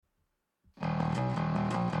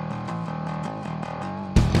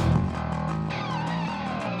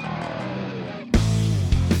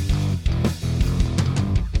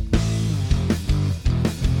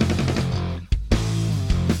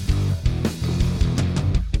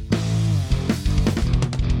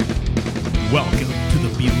Welcome to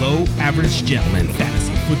the Below Average Gentleman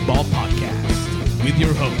Fantasy Football Podcast with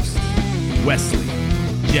your hosts, Wesley,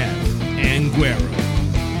 Jeff, and Guerrero.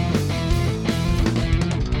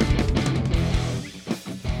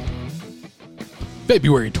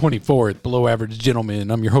 February 24th, Below Average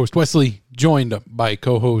Gentleman. I'm your host, Wesley, joined by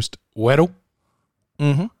co-host Weddle.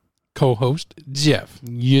 Co-host Jeff.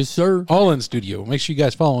 Yes, sir. All in studio. Make sure you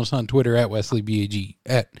guys follow us on Twitter at WesleyBAG,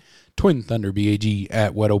 at Twin Thunder BAG,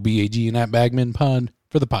 at Weddle BAG, and at Bagman Pond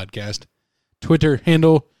for the podcast. Twitter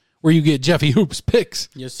handle where you get Jeffy Hoops picks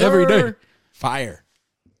Yes, sir. every day. Fire.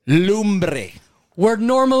 Lumbre. We're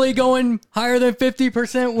normally going higher than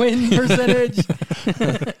 50% win percentage.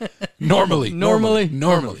 Normally.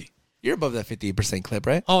 You're above that 58% clip,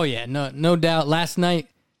 right? Oh, yeah. No doubt. Last night,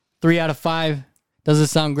 3 out of 5. Doesn't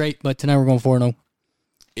sound great, but tonight we're going 4-0.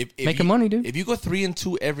 Making money, dude. If you go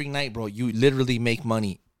 3-2 every night, bro, you literally make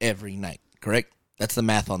money every night, correct? That's the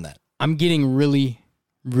math on that. I'm getting really,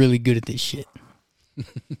 really good at this shit.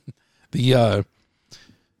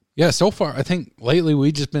 So far, I think lately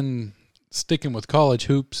we just been sticking with college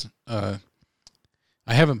hoops. I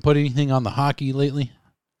haven't put anything on the hockey lately.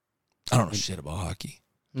 I don't know shit about hockey.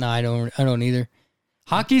 No, I don't either.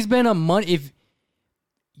 Hockey's been a money. If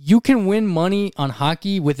you can win money on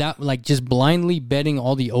hockey without like just blindly betting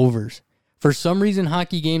all the overs. For some reason,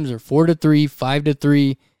 hockey games are 4-3,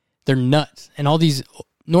 5-3. They're nuts, and all these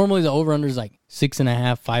normally the over under is like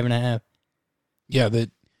 6.5, 5.5. Yeah,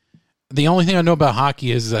 the only thing I know about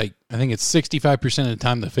hockey is like I think it's 65% of the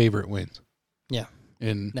time the favorite wins. Yeah,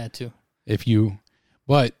 and that too.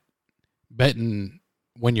 But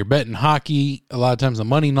when you're betting hockey, a lot of times the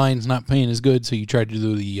money line's not paying as good, so you try to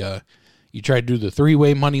do the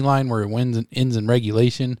three-way money line where it wins and ends in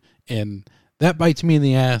regulation, and that bites me in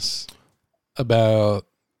the ass about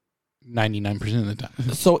 99% of the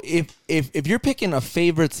time. So if you're picking a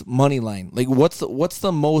favorites money line, like what's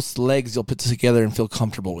the most legs you'll put together and feel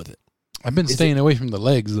comfortable with it? I've been staying away from the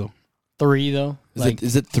legs though. 3 though.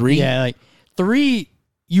 Is it 3? Yeah, like 3.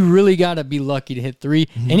 You really got to be lucky to hit 3.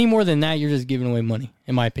 Mm-hmm. Any more than that, you're just giving away money,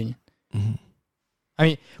 in my opinion. Mm-hmm. I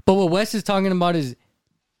mean, but what Wes is talking about is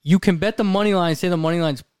you can bet the money line, say the money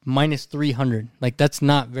line's minus 300. Like, that's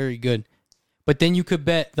not very good. But then you could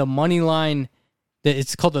bet the money line, that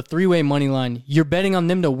it's called the 3-way money line. You're betting on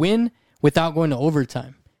them to win without going to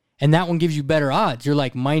overtime. And that one gives you better odds. You're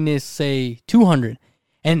like minus, say, 200.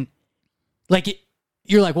 And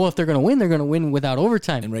you're like, well, if they're going to win without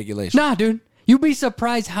overtime. In regulation. Nah, dude. You'd be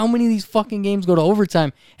surprised how many of these fucking games go to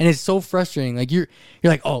overtime, and it's so frustrating. Like you're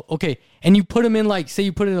like, oh, okay, and you put them in like, say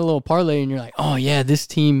you put it in a little parlay, and you're like, oh yeah, this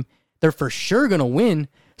team, they're for sure gonna win.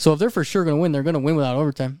 So if they're for sure gonna win, they're gonna win without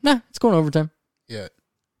overtime. Nah, it's going to overtime. Yeah,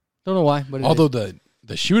 don't know why, but although the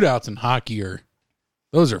shootouts in hockey are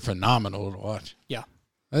phenomenal to watch. Yeah,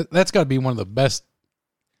 that's got to be one of the best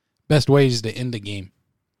ways to end a game.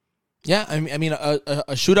 Yeah, I mean, a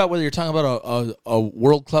shootout, whether you're talking about a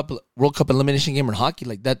World Cup elimination game or hockey,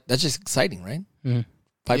 like that's just exciting, right? Mm-hmm.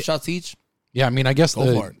 5 shots each. Yeah, I mean, I guess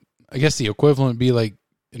the equivalent would be like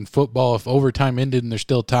in football if overtime ended and they're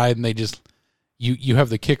still tied and they just you have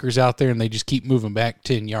the kickers out there and they just keep moving back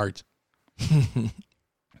 10 yards.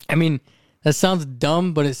 I mean, that sounds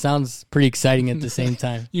dumb, but it sounds pretty exciting at the same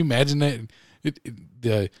time. You imagine that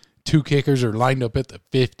the 2 kickers are lined up at the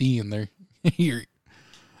 50 and they're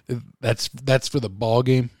That's for the ball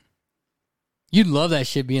game. You'd love that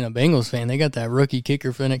shit being a Bengals fan. They got that rookie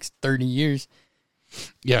kicker for the next 30 years.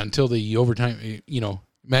 Yeah, until the overtime,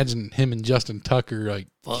 imagine him and Justin Tucker like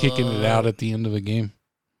kicking it out at the end of the game.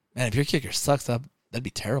 Man, if your kicker sucks up, that'd be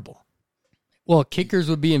terrible. Well, kickers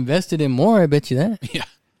would be invested in more, I bet you that. Yeah.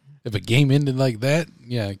 If a game ended like that,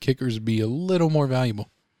 yeah, kickers would be a little more valuable.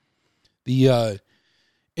 The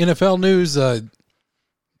NFL news, I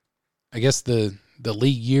guess the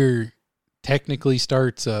league year technically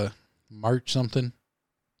starts March something.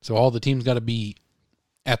 So all the teams got to be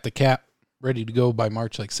at the cap, ready to go by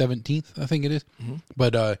March 17th, I think it is. Mm-hmm.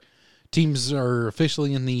 But teams are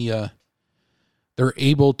officially in they're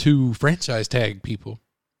able to franchise tag people.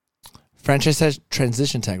 Franchise tag,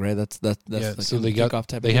 transition tag, right? That's yeah, so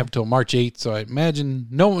they have till March 8th. So I imagine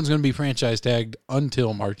no one's going to be franchise tagged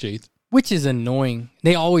until March 8th. Which is annoying.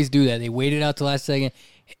 They always do that. They wait it out till last second.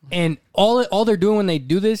 And all they're doing when they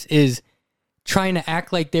do this is trying to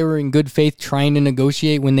act like they were in good faith, trying to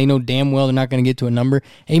negotiate when they know damn well they're not going to get to a number.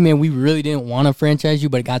 Hey, man, we really didn't want to franchise you,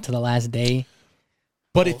 but it got to the last day.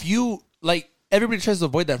 But if you, everybody tries to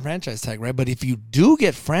avoid that franchise tag, right? But if you do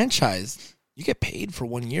get franchised, you get paid for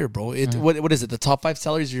 1 year, bro. What is it? The top 5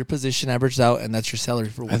 salaries of your position averaged out, and that's your salary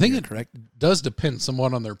for 1 year, I think it correct? does depend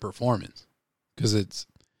somewhat on their performance. Because it's,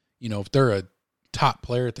 if they're top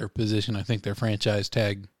player at their position, I think their franchise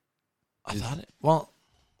tag. I thought it. Well,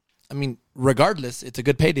 I mean, regardless, it's a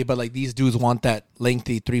good payday, but like these dudes want that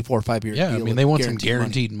lengthy 3, 4, 5 year. Yeah, I deal mean with they want some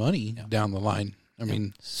guaranteed guaranteed money down the line. I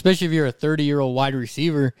mean, Especially if you're a 30-year-old wide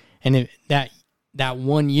receiver, and if that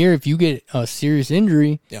 1 year, if you get a serious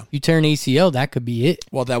injury, Yeah. you tear an ACL, that could be it.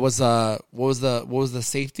 Well, that was what was the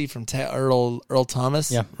safety from Earl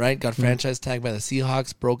Thomas? Yeah. Right. Got franchise tagged by the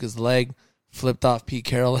Seahawks, broke his leg, flipped off Pete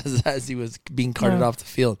Carroll as he was being carted Yeah. off the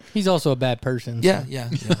field. He's also a bad person. Yeah.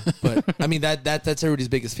 But I mean that's everybody's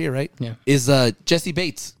biggest fear, right? Yeah. Is Jesse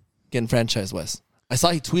Bates getting franchised, Wes? I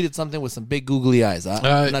saw he tweeted something with some big googly eyes.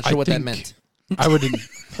 I'm not sure I what that think- meant. I wouldn't.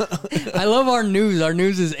 I love our news. Our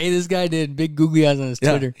news is, hey, this guy did big googly eyes on his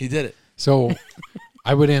Yeah, Twitter. he did it. So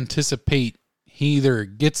I would anticipate he either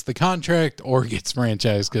gets the contract or gets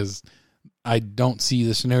franchised because I don't see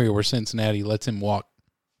the scenario where Cincinnati lets him walk.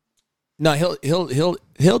 No,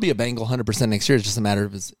 he'll be a Bengal 100% next year. It's just a matter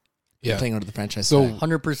of his playing under the franchise. So- tag.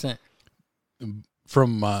 100%.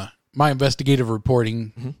 From my investigative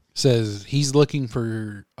reporting says he's looking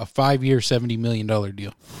for a 5-year, $70 million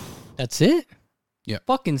deal. That's it? Yeah.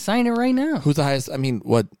 Fucking sign it right now. Who's the highest? I mean,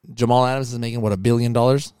 what Jamal Adams is making? What, $1 billion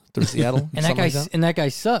through Seattle? And that guy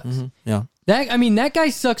sucks. Yeah. That guy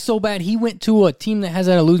sucks so bad. He went to a team that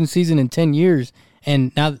hasn't had a losing season in 10 years,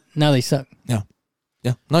 and now they suck.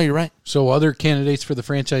 Yeah. No, you're right. So other candidates for the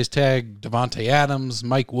franchise tag, Devontae Adams,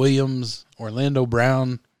 Mike Williams, Orlando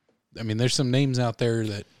Brown. I mean, there's some names out there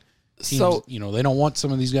that teams, So they don't want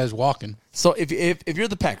some of these guys walking. So if you're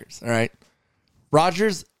the Packers, all right,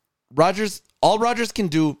 Rodgers, all Rodgers can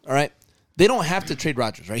do, all right, they don't have to trade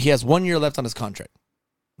Rodgers, right? He has 1 year left on his contract,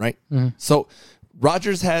 right? So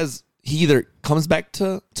Rodgers he either comes back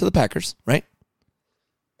to the Packers, right?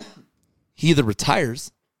 He either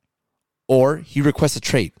retires or he requests a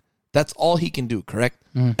trade. That's all he can do, correct?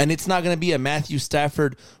 And it's not going to be a Matthew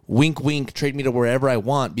Stafford wink, wink, trade me to wherever I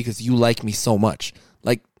want because you like me so much.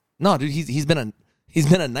 Like, no, dude, he's been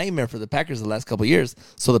a nightmare for the Packers the last couple of years.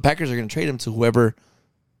 So the Packers are going to trade him to whoever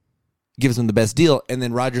gives him the best deal, and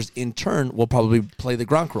then Rodgers in turn will probably play the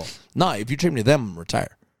Gronk role. No, if you trade me to them,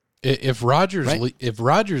 retire. If Rodgers Right. if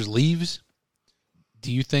Rodgers leaves,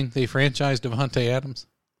 do you think they franchise Devontae Adams?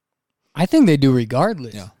 I think they do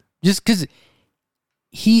regardless. Yeah. Just because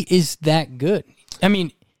he is that good. I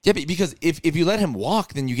mean, Yeah, because if you let him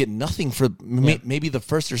walk, then you get nothing for maybe the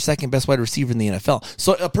first or second best wide receiver in the NFL.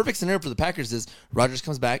 So a perfect scenario for the Packers is Rodgers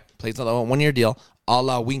comes back, plays on a 1 year deal, a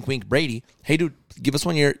la wink, wink Brady. Hey, dude, give us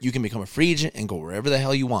 1 year. You can become a free agent and go wherever the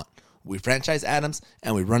hell you want. We franchise Adams,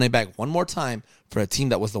 and we run it back one more time for a team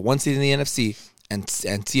that was the 1 seed in the NFC and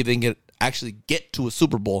see if they can actually get to a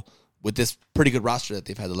Super Bowl with this pretty good roster that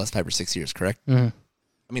they've had the last 5 or 6 years, correct? I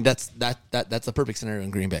mean, that's a perfect scenario in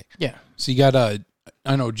Green Bay. yeah. So you got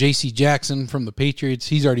I know J.C. Jackson from the Patriots.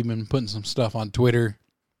 He's already been putting some stuff on Twitter.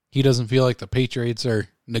 He doesn't feel like the Patriots are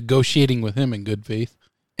negotiating with him in good faith.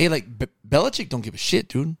 Hey, like Belichick don't give a shit,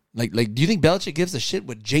 dude. Like, do you think Belichick gives a shit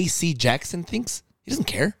what J.C. Jackson thinks? He doesn't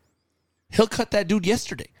care. He'll cut that dude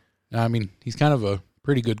yesterday. I mean, he's kind of a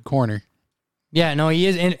pretty good corner. Yeah, no, he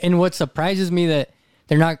is. And what surprises me that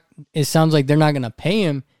it sounds like they're not going to pay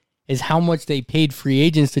him is how much they paid free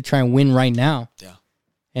agents to try and win right now. Yeah.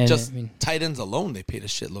 And Just I mean, tight ends alone, they paid a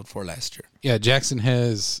shitload for last year. Yeah, Jackson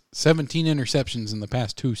has 17 interceptions in the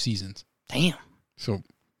past 2 seasons. damn. So, I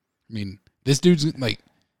mean, this dude's like,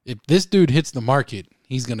 if this dude hits the market,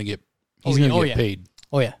 he's gonna get paid.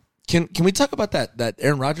 Oh, yeah. Can we talk about that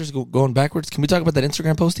Aaron Rodgers going backwards? Can we talk about that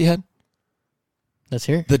Instagram post he had? Let's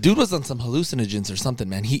hear it. The dude was on some hallucinogens or something,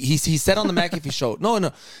 man. He said on the McAfee show.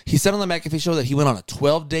 No. He said on the McAfee show that he went on a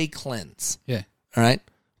 12-day cleanse. Yeah. All right,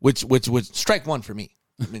 which would strike one for me.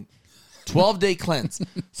 I mean, 12-day cleanse.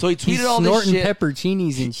 So he tweeted He's all this snorting shit.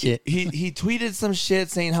 pepperoncinis and shit. He tweeted some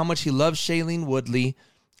shit saying how much he loves Shailene Woodley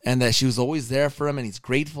and that she was always there for him and he's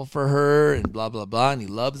grateful for her and blah, blah, blah, and he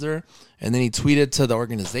loves her. And then he tweeted to the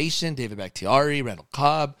organization, David Bakhtiari, Randall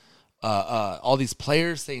Cobb, all these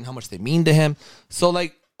players saying how much they mean to him. So,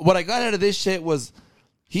 like, what I got out of this shit was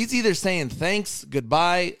he's either saying thanks,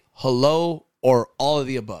 goodbye, hello, or all of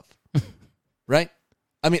the above. Right?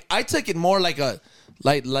 I mean, I took it more like a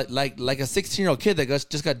 16-year-old kid that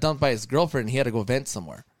just got dumped by his girlfriend and he had to go vent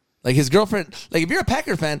somewhere. Like his girlfriend, like if you're a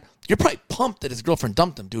Packer fan, you're probably pumped that his girlfriend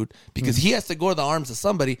dumped him, dude, because he has to go to the arms of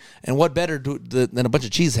somebody, and what better than a bunch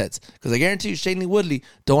of cheeseheads? Because I guarantee you, Shailene Woodley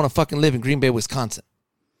don't want to fucking live in Green Bay, Wisconsin.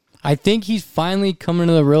 I think he's finally coming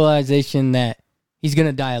to the realization that he's going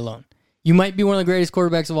to die alone. You might be one of the greatest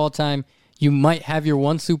quarterbacks of all time. You might have your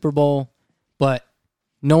one Super Bowl, but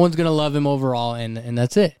no one's going to love him overall, and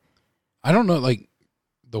that's it. I don't know, like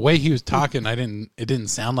the way he was talking, it didn't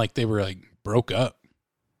sound like they were like broke up.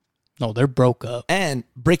 No, they're broke up. And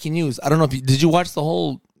breaking news. I don't know if did you watch the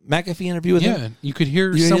whole McAfee interview with him? Yeah, you could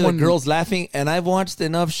hear You someone. hear the girls laughing, and I've watched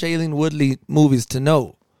enough Shailene Woodley movies to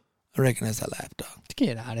know. I recognize that laugh, dog.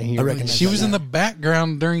 Get out of here. I reckon She was in the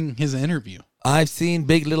background during his interview. I've seen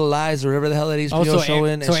Big Little Lies or whatever the hell that HBO so show Aaron-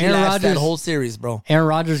 in, and so she Aaron laughs that Rodgers- whole series, bro. Aaron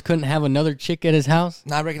Rodgers couldn't have another chick at his house.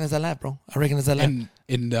 No, I recognize that laugh, bro. I recognize that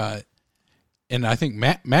laugh. And I think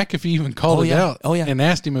McAfee even called Oh, it yeah. out. Oh, yeah. And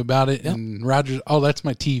asked him about it. Yep. And Rogers, that's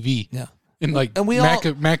my TV. Yeah. And like And we all-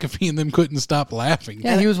 McAfee and them couldn't stop laughing.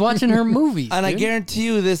 Yeah, he was watching her movies. And I dude. guarantee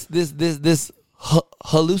you, this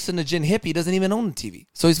hallucinogen hippie doesn't even own a TV,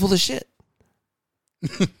 so he's full of shit.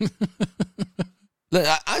 Look,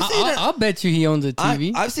 I've seen her. I'll bet you he owns a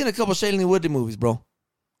TV. I've seen a couple Shailene Woodley movies, bro.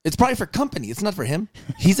 It's probably for company. It's not for him.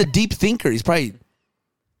 He's a deep thinker. He's probably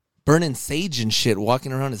burning sage and shit,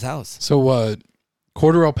 walking around his house. So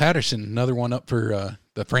Cordero Patterson, another one up for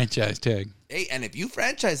the franchise tag. Hey, and if you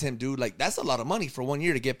franchise him, dude, like that's a lot of money for 1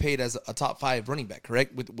 year to get paid as a top 5 running back,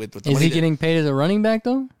 correct? With the Is money he getting paid as a running back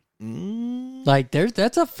though? Like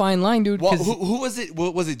that's a fine line, dude. Well, 'cause- who was it?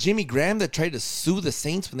 Was it Jimmy Graham that tried to sue the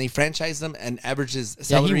Saints when they franchised him and averaged his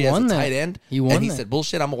salary as won a that. tight end? He won and he that. said,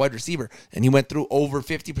 "Bullshit, I'm a wide receiver." And he went through over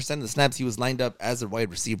 50% of the snaps he was lined up as a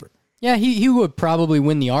wide receiver. Yeah, he would probably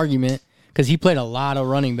win the argument because he played a lot of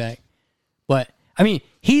running back. But I mean,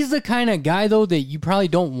 he's the kind of guy though that you probably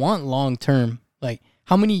don't want long term. Like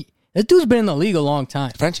how many? That dude's been in the league a long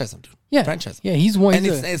time. Franchise him, dude. Yeah, Franchise him. Yeah, he's one. And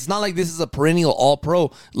it's not like this is a perennial all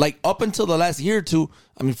pro. Like up until the last year or two,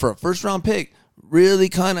 I mean, for a first round pick, really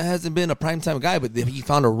kind of hasn't been a primetime guy, but he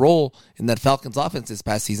found a role in that Falcons offense this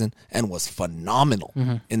past season and was phenomenal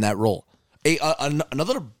in that role.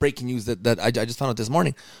 Another breaking news that I just found out this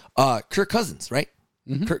morning, Kirk Cousins, right?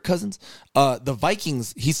 Kirk Cousins, the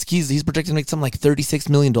Vikings. He's projected to make something like $36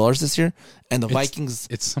 million this year, and the Vikings.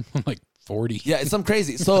 It's something like 40. Yeah, it's something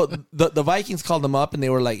crazy. So the Vikings called him up and they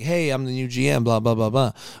were like, "Hey, I'm the new GM, blah, blah, blah,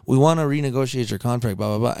 blah. We want to renegotiate your contract,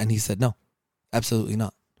 blah, blah, blah." And he said, "No, absolutely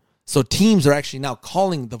not." So teams are actually now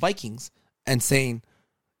calling the Vikings and saying,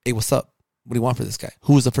 "Hey, what's up? What do you want for this guy?"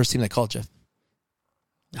 Who was the first team that called, Jeff?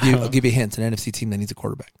 I'll give you a hint. An NFC team that needs a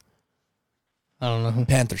quarterback. I don't know.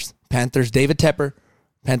 Panthers. David Tepper,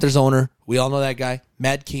 Panthers owner. We all know that guy.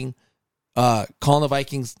 Mad King. Calling the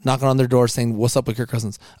Vikings, knocking on their door, saying, "What's up with Kirk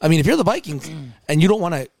Cousins?" I mean, if you're the Vikings and you don't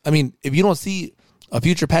want to, I mean, if you don't see a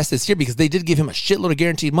future past this year because they did give him a shitload of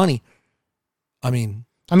guaranteed money, I mean,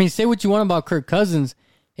 say what you want about Kirk Cousins.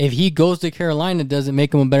 If he goes to Carolina, does it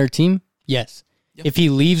make him a better team? Yes. Yep. If he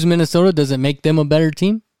leaves Minnesota, does it make them a better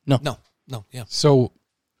team? No. yeah. So,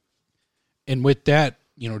 and with that,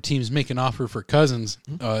 teams make an offer for Cousins.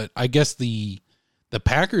 I guess the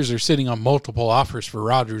Packers are sitting on multiple offers for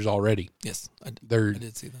Rodgers already. Yes, I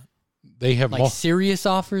did see that. They have Like serious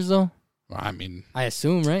offers, though? I mean, I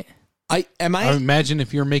assume, right? I imagine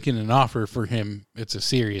if you're making an offer for him, it's a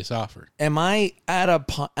serious offer. Am I out of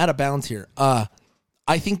bounds here?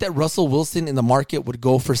 I think that Russell Wilson in the market would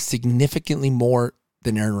go for significantly more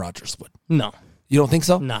than Aaron Rodgers would. No. You don't think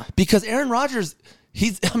so? No. Because Aaron Rodgers,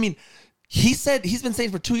 he said he's been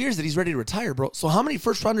saying for 2 years that he's ready to retire, bro. So how many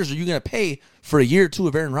first rounders are you going to pay for a year or two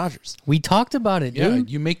of Aaron Rodgers? We talked about it, Yeah, dude.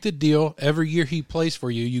 you make the deal. Every year he plays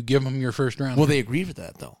for you, you give him your first round. Will they agree with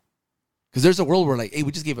that though? Because there's a world where like, hey,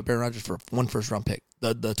 we just gave up Aaron Rodgers for one first round pick,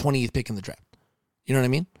 the 28th pick in the draft. You know what I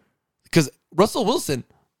mean? Because Russell Wilson's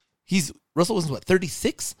what,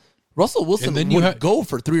 36? Russell Wilson And then would go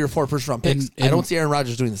for 3 or 4 first round picks. I don't see Aaron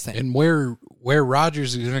Rodgers doing the same. And where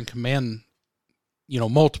Rodgers is going to command,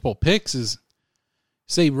 multiple picks is,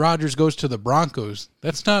 say Rodgers goes to the Broncos.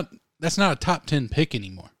 That's not a top 10 pick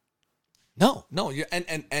anymore. No.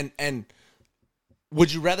 And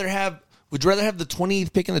would you rather have the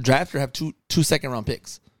 28th pick in the draft or have two second round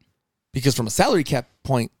picks? Because from a salary cap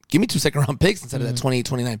point, give me 2 second round picks instead of that 28,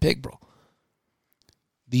 29 pick, bro.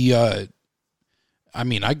 I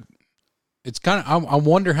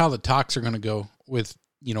wonder how the talks are going to go with,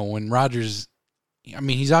 when Rodgers,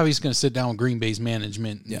 he's obviously going to sit down with Green Bay's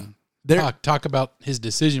management and talk about his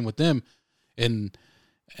decision with them. And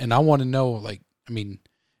I want to know,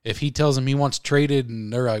 if he tells them he wants traded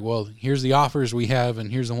and they're like, well, here's the offers we have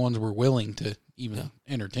and here's the ones we're willing to even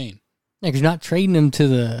entertain. Yeah, because you're not trading them to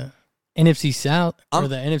the NFC South or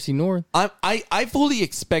the NFC North. I fully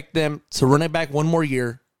expect them to run it back one more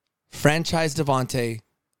year, franchise Devontae,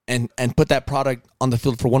 and put that product on the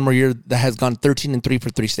field for one more year that has gone 13-3 for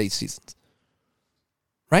 3 state seasons.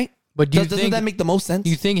 Right? But Doesn't that make the most sense? Do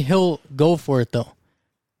you think he'll go for it though?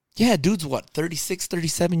 Yeah, dude's what, 36,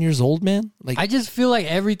 37 years old, man? Like, I just feel like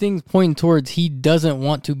everything's pointing towards he doesn't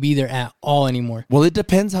want to be there at all anymore. well, it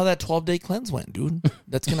depends how that 12-day cleanse went, dude.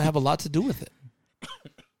 That's going to have a lot to do with it.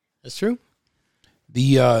 That's true.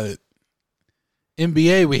 The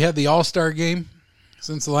NBA, we had the All-Star game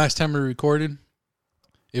since the last time we recorded.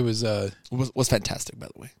 It was Was fantastic, by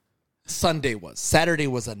the way. Sunday was. Saturday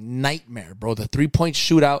was a nightmare, bro. The 3-point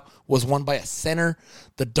shootout was won by a center.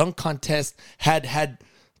 The dunk contest had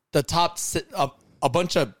the top a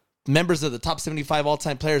bunch of members of the top 75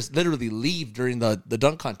 all-time players literally leave during the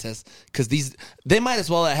dunk contest because they might as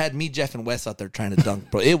well have had me, Jeff, and Wes out there trying to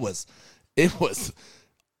dunk, bro. It was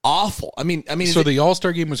awful. I mean. so the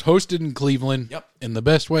All-Star game was hosted in Cleveland. Yep. And the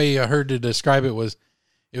best way I heard to describe it was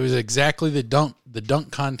exactly the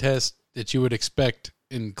dunk contest that you would expect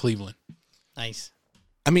in Cleveland. Nice.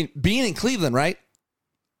 I mean, being in Cleveland, right?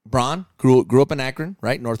 Bron grew up in Akron,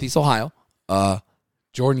 right? Northeast Ohio.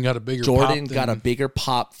 Jordan got a bigger Jordan pop got a bigger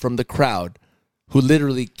pop from the crowd who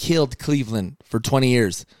literally killed Cleveland for 20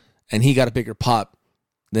 years. And he got a bigger pop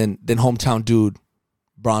than hometown dude,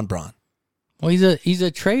 Bron. Well, he's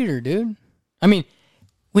a traitor, dude. I mean,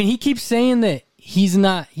 when he keeps saying that he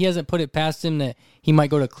hasn't put it past him that he might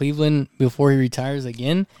go to Cleveland before he retires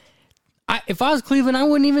again. If I was Cleveland, I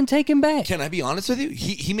wouldn't even take him back. Can I be honest with you?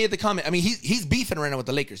 He made the comment. I mean, he's beefing right now with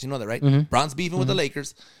the Lakers. You know that, right? Bron's beefing with the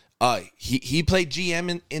Lakers. He played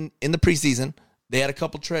GM in the preseason. They had a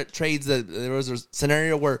couple trades. There was a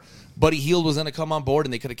scenario where Buddy Hield was going to come on board,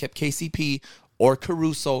 and they could have kept KCP or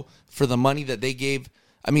Caruso for the money that they gave.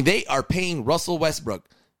 I mean, they are paying Russell Westbrook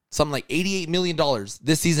something like $88 million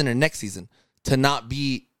this season and next season to not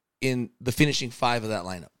be in the finishing five of that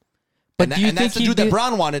lineup. But that's the dude that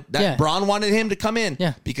Bron wanted. Yeah. Bron wanted him to come in.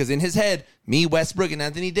 Yeah. Because in his head, me, Westbrook, and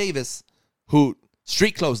Anthony Davis, who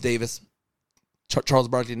street clothes Davis, Charles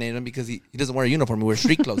Barkley named him because he doesn't wear a uniform. He wears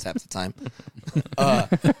street clothes half the time.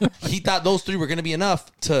 He thought those three were going to be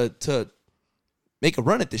enough to make a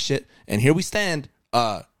run at this shit. And here we stand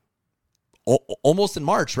almost in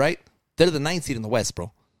March, right? They're the 9th seed in the West,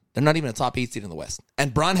 bro. They're not even a top 8 seed in the West.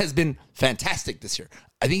 And Bron has been fantastic this year.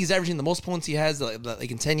 I think he's averaging the most points he has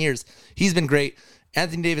like in 10 years. He's been great.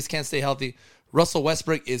 Anthony Davis can't stay healthy. Russell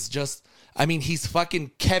Westbrook is just, I mean, he's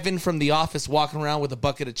fucking Kevin from The Office walking around with a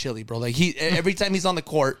bucket of chili, bro. Like every time he's on the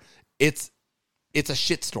court, it's a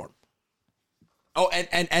shitstorm. Oh,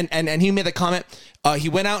 and he made a comment. He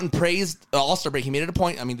went out and praised All-Star break. He made it a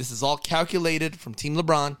point. I mean, this is all calculated from Team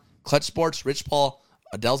LeBron, Clutch Sports, Rich Paul,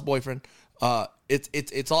 Adele's boyfriend.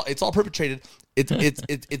 It's all perpetrated.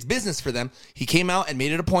 It's business for them. He came out and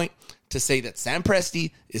made it a point to say that Sam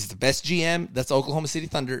Presti is the best GM. That's the Oklahoma City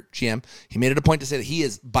Thunder GM. He made it a point to say that he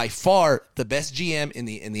is by far the best GM in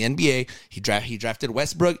the NBA. He drafted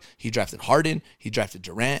Westbrook. He drafted Harden. He drafted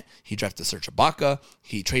Durant. He drafted Serge Ibaka.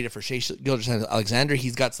 He traded for Shai Gilgeous-Alexander.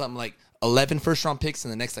 He's got something like 11 first-round picks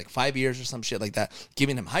in the next like 5 years or some shit like that,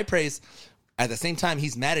 giving him high praise. At the same time,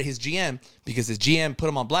 he's mad at his GM because his GM put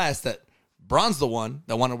him on blast that Bron's the one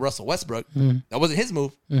that wanted Russell Westbrook. That wasn't his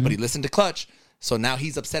move, but he listened to Clutch. So now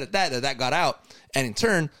he's upset at that got out. And in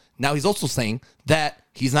turn, now he's also saying that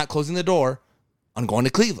he's not closing the door on going to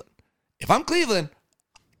Cleveland. If I'm Cleveland,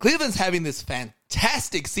 Cleveland's having this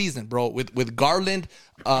fantastic season, bro, with Garland,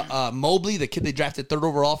 Mobley, the kid they drafted 3rd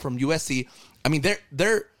overall from USC. I mean,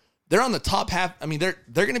 they're on the top half. I mean, they're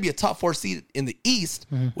going to be a top 4 seed in the East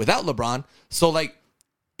without LeBron. So, like,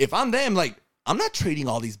 if I'm them, like, I'm not trading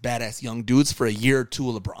all these badass young dudes for a year or two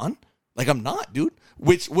of LeBron. Like, I'm not, dude.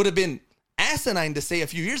 Which would have been asinine to say a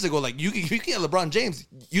few years ago. Like, you can get LeBron James.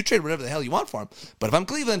 You trade whatever the hell you want for him. But if I'm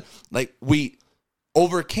Cleveland, like, we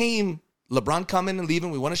overcame LeBron coming and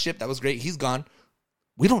leaving. We won a ship. That was great. He's gone.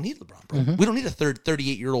 We don't need LeBron, bro. We don't need a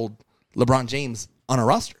 38-year-old LeBron James on our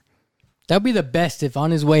roster. That'd be the best if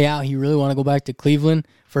on his way out he really want to go back to Cleveland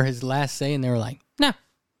for his last say, and they were like, "Nah,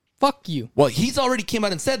 fuck you." Well, he's already came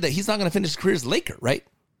out and said that he's not going to finish his career as a Laker, right?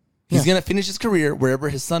 He's going to finish his career wherever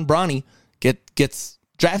his son Bronny gets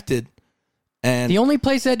drafted. And the only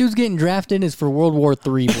place that dude's getting drafted is for World War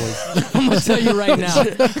III, boys. I'm gonna tell you right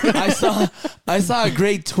now. I saw a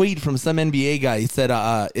great tweet from some NBA guy. He said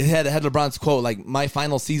it had LeBron's quote like, "My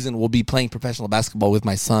final season will be playing professional basketball with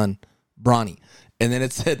my son Bronny." And then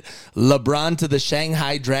it said, "LeBron to the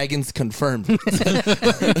Shanghai Dragons confirmed." I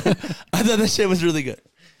thought that shit was really good.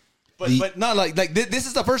 But not like this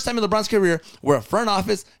is the first time in LeBron's career where a front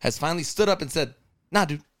office has finally stood up and said, "Nah,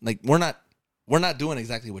 dude, like we're not doing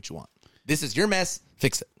exactly what you want. This is your mess.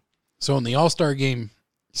 Fix it." So in the All-Star game,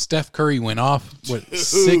 Steph Curry went off with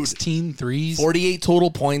 16 threes. 48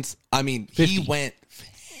 total points. I mean, 50. he went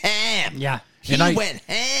ham. Yeah. He went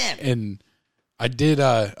ham. And I did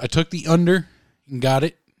I took the under and got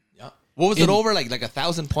it. What was it over? Like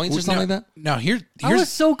 1,000 points or something like that? Now here's I was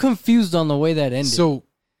so confused on the way that ended. so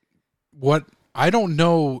what I don't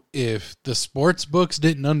know if the sports books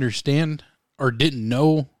didn't understand or didn't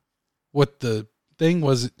know what the thing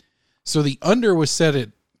was. So the under was set at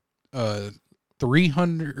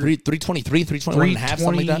 300 323, 321 and a half,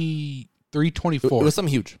 something like that. 324. It was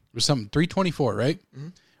something huge. It was something 324, right? Mm-hmm.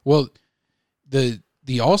 Well,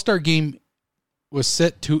 the All-Star game was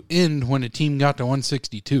set to end when a team got to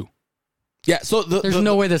 162. Yeah, so there's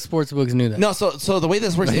no way the sports books knew that. No, so the way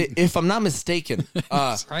this works, if I'm not mistaken,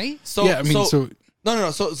 right? So yeah, I mean, no. So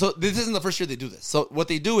this isn't the first year they do this. So what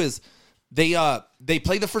they do is they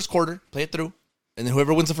play the first quarter, play it through, and then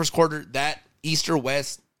whoever wins the first quarter, that East or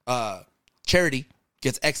West charity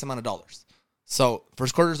gets X amount of dollars. So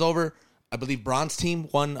first quarter's over. I believe bronze team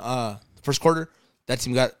won the first quarter. That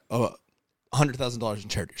team got $100,000 in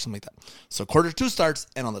charity or something like that. So quarter 2 starts,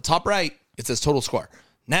 and on the top right it says total score.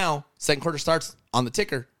 Now, second quarter starts on the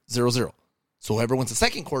ticker, 0-0. So whoever wins the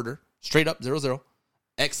second quarter, straight up 0-0,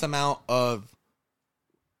 X amount of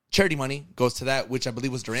charity money goes to that, which I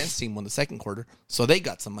believe was Durant's team won the second quarter. So they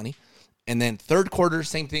got some money. And then third quarter,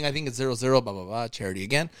 same thing. I think it's 0-0, blah, blah, blah, charity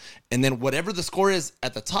again. And then whatever the score is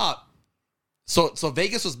at the top. So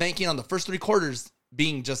Vegas was banking on the first 3 quarters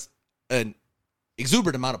being just an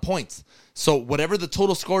exuberant amount of points. So whatever the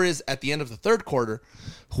total score is at the end of the third quarter,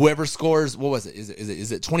 whoever scores, what was it?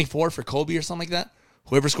 Is it 24 for Kobe or something like that?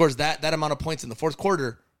 Whoever scores that amount of points in the fourth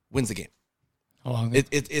quarter wins the game. Oh, okay.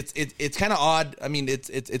 It's kind of odd. I mean, it's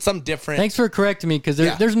something different. Thanks for correcting me, because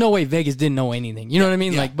there's no way Vegas didn't know anything. You know what I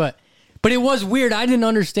mean? Yeah. Like, but it was weird. I didn't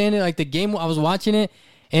understand it. Like the game, I was watching it,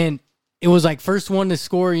 and it was like first one to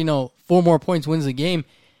score, 4 more points wins the game,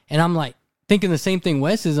 and I'm like thinking the same thing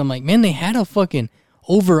Wes is. I'm like, man, they had a fucking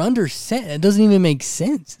over-under set. It doesn't even make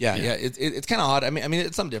sense. Yeah. It's kind of odd. I mean,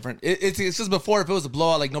 it's something different. It's just before, if it was a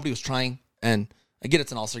blowout, like nobody was trying, and I get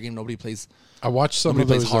it's an All-Star game. Nobody plays. I watched some of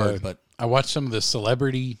those hard, but I watched some of the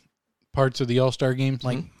celebrity parts of the All-Star games,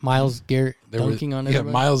 like Myles Garrett dunking on everybody.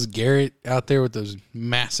 Yeah, Myles Garrett out there with those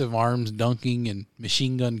massive arms dunking, and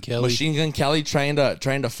Machine Gun Kelly trying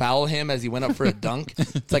to foul him as he went up for a dunk.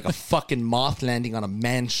 It's like a fucking moth landing on a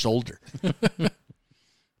man's shoulder.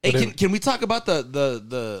 Hey, can we talk about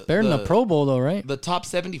the they're in the Pro Bowl though, right? The top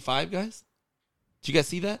 75 guys. Did you guys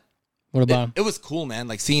see that? What about them? It was cool, man.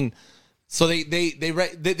 Like seeing. So they did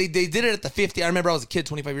it at the 50. I remember I was a kid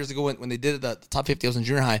 25 years ago when they did it at the top 50. I was in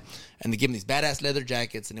junior high, and they gave them these badass leather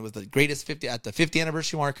jackets, and it was the greatest 50 at the 50th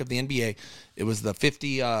anniversary mark of the NBA. It was the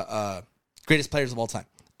 50 greatest players of all time.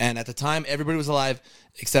 And at the time, everybody was alive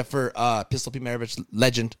except for Pistol Pete Maravich,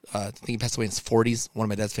 legend. I think he passed away in his 40s. One of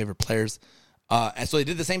my dad's favorite players. And so they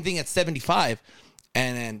did the same thing at 75,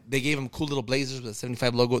 and then they gave them cool little blazers with the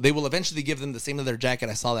 75 logo. They will eventually give them the same leather jacket.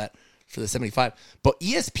 I saw that for the 75. But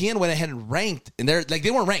ESPN went ahead and ranked, and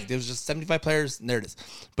they weren't ranked. It was just 75 players, and there it is.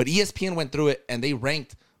 But ESPN went through it, and they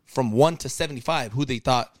ranked from 1 to 75 who they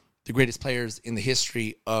thought the greatest players in the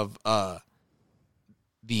history of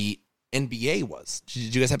the NBA was.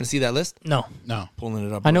 Did you guys happen to see that list? No. Pulling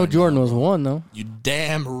it up. I know Jordan was one, though. You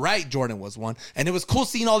damn right Jordan was one. And it was cool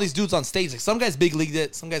seeing all these dudes on stage. Like some guys big leagued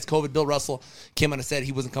it. Some guys COVID. Bill Russell came on and said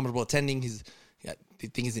he wasn't comfortable attending. I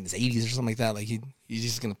think he's in his 80s or something like that. Like he's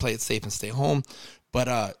just going to play it safe and stay home.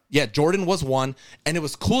 But Jordan was one. And it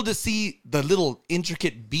was cool to see the little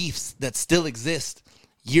intricate beefs that still exist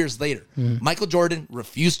years later. Mm. Michael Jordan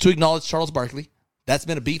refused to acknowledge Charles Barkley. That's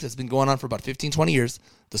been a beef that's been going on for about 15, 20 years.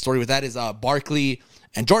 The story with that is Barkley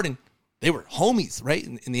and Jordan, they were homies, right?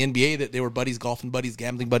 In the NBA, that they were buddies, golfing buddies,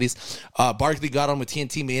 gambling buddies. Barkley got on with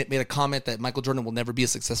TNT, made a comment that Michael Jordan will never be a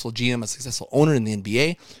successful GM, a successful owner in the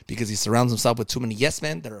NBA because he surrounds himself with too many yes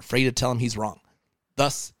men that are afraid to tell him he's wrong.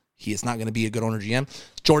 Thus, he is not going to be a good owner GM.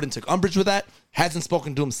 Jordan took umbrage with that. Hasn't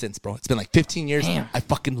spoken to him since, bro. It's been like 15 years. Damn. I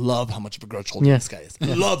fucking love how much of a grudge holder this guy is.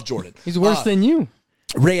 I love Jordan. He's worse than you.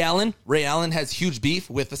 Ray Allen has huge beef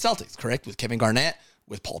with the Celtics, correct? With Kevin Garnett,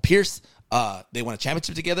 with Paul Pierce. They won a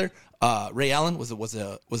championship together. Ray Allen was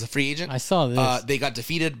a free agent. I saw this. They got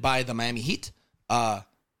defeated by the Miami Heat.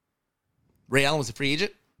 Ray Allen was a free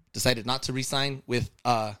agent, decided not to re-sign with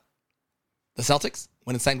the Celtics,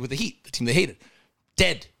 went and signed with the Heat, the team they hated.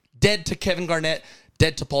 Dead to Kevin Garnett,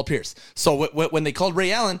 dead to Paul Pierce. So when they called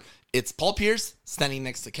Ray Allen, it's Paul Pierce standing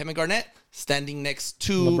next to Kevin Garnett, standing next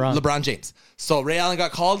to LeBron James. So Ray Allen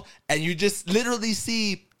got called, and you just literally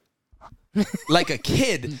see, like a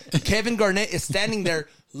kid, Kevin Garnett is standing there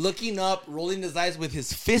looking up, rolling his eyes with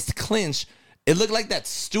his fist clenched, It looked like that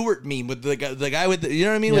Stewart meme with the guy with the, you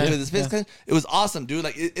know what I mean? Yeah, With his fist. yeah. It was awesome, dude.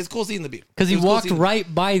 Like, it's cool seeing the beef. Because he It was cool walked seeing-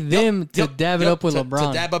 right by them to dab it up with LeBron.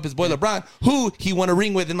 To dab up his boy LeBron, who he won a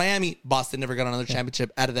ring with in Miami. Boston never got another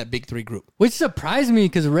championship out of that big three group. Which surprised me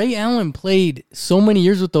because Ray Allen played so many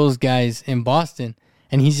years with those guys in Boston,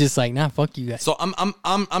 and he's just like, nah, fuck you guys. So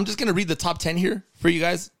I'm just gonna read the top 10 here for you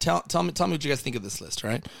guys. Tell me what you guys think of this list,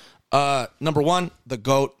 all right? Number 1, the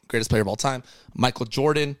GOAT, greatest player of all time, Michael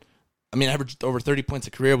Jordan. I mean, averaged over 30 points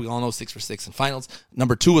a career. We all know 6 for 6 in finals.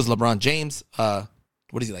 Number 2 was LeBron James. What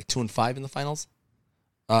is he, like 2-5 in the finals?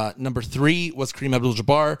 Number 3 was Kareem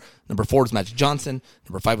Abdul-Jabbar. Number 4 was Magic Johnson.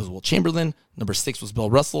 Number 5 was Will Chamberlain. Number 6 was Bill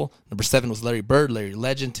Russell. Number 7 was Larry Bird, Larry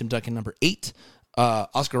Legend, Tim Duncan. Number 8,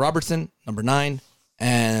 Oscar Robertson. Number 9,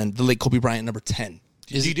 and the late Kobe Bryant. Number 10.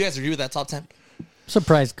 Do you guys agree with that top 10?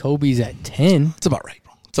 Surprised Kobe's at 10. It's about right,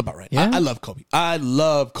 bro. It's about right. Yeah? I love Kobe. I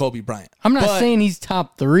love Kobe Bryant. I'm not But, saying he's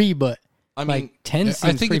top 3, but I mean, like 10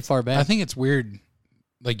 seems pretty it's, far back. I think it's weird.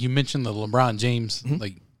 Like you mentioned the LeBron James, Mm-hmm.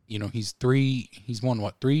 like, you know, he's won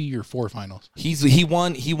what, 3 or 4 finals. he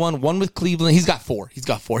won one with Cleveland. He's got 4.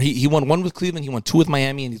 He won 1 with Cleveland. He won 2 with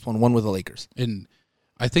Miami, and he's won 1 with the Lakers. And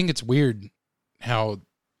I think it's weird how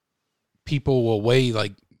people will weigh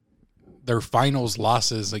like their finals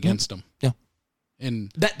losses against them. Yeah.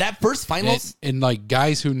 And That first finals. and like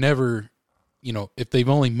guys who never, you know, if they've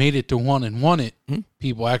only made it to one and won it,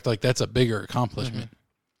 people act like that's a bigger accomplishment.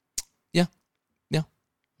 Yeah.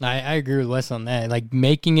 I agree with Wes on that. Like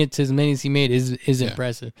making it to as many as he made is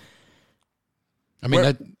impressive. I mean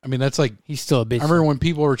Where- that's like He's still a bitch. I remember when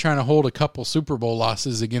people were trying to hold a couple Super Bowl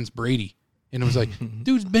losses against Brady, and it was like,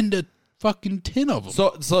 dude's been to fucking 10 of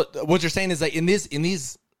them. So what you're saying is that in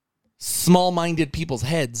these small-minded people's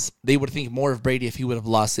heads, they would think more of Brady if he would have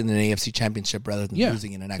lost in an AFC championship rather than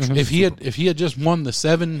losing in an actual. if he had just won the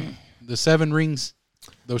seven rings,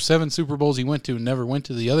 those 7 Super Bowls he went to and never went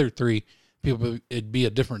to the other 3, it'd be a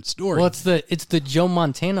different story. Well, it's the Joe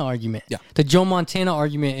Montana argument. Yeah. The Joe Montana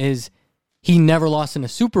argument is he never lost in a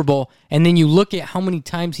Super Bowl, and then you look at how many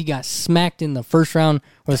times he got smacked in the first round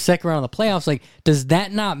or the second round of the playoffs. Like, does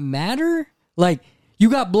that not matter? Like, you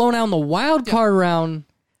got blown out in the wild card round,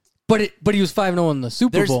 but he was 5-0 in the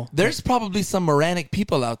Super Bowl. There's probably some moronic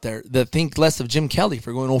people out there that think less of Jim Kelly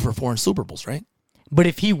for going over 4 in Super Bowls, right? But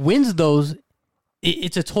if he wins those,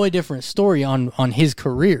 it's a totally different story on his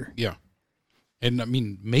career. Yeah. And I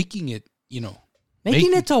mean, making it, you know,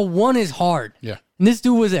 Making it to 1 is hard. Yeah. And this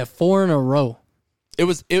dude was at 4 in a row. It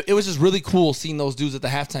was just really cool seeing those dudes at the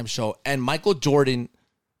halftime show. And Michael Jordan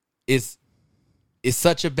is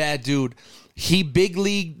such a bad dude. He big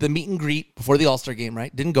leagued the meet and greet before the All-Star game,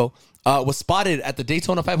 right? Didn't go. Was spotted at the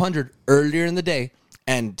Daytona 500 earlier in the day.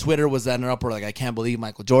 And Twitter was at an uproar like, I can't believe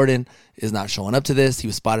Michael Jordan is not showing up to this. He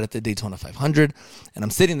was spotted at the Daytona 500. And I'm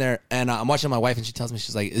sitting there, and I'm watching my wife, and she tells me,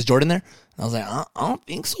 she's like, is Jordan there? And I was like, I don't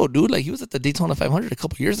think so, dude. Like, he was at the Daytona 500 a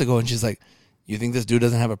couple years ago. And she's like, you think this dude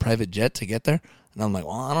doesn't have a private jet to get there? And I'm like,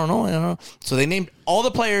 well, I don't know. So they named all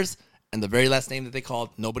the players, and the very last name that they called,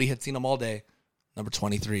 nobody had seen him all day. Number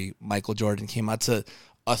 23, Michael Jordan, came out to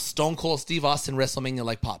a Stone Cold Steve Austin WrestleMania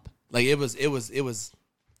like pop. Like, it was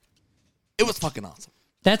fucking awesome.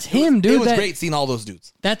 That's him, dude. It was great seeing all those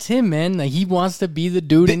dudes. That's him, man. Like, he wants to be the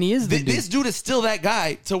dude, and he is the dude. This dude is still that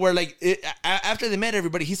guy to where, like, after they met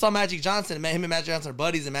everybody, he saw Magic Johnson, and met him and Magic Johnson are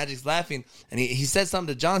buddies, and Magic's laughing, and he said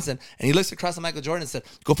something to Johnson, and he looks across at Michael Jordan and said,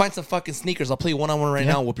 go find some fucking sneakers. I'll play you one-on-one right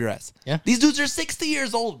now and whoop your ass. Yeah. These dudes are 60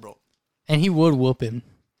 years old, bro. And he would whoop him.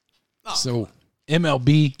 So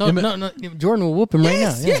MLB, No. Jordan will whoop him right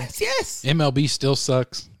now. Yeah. Yes. MLB still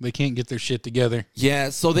sucks. They can't get their shit together. Yeah,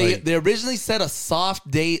 so they originally set a soft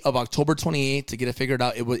date of October 28th to get it figured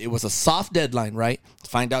out. It was a soft deadline, right? To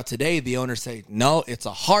find out today, the owners say, no, it's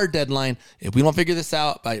a hard deadline. If we don't figure this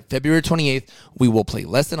out by February 28th, we will play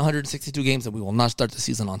less than 162 games and we will not start the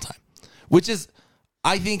season on time. Which is,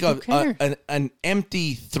 I think, an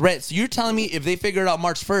empty threat. So you're telling me if they figure it out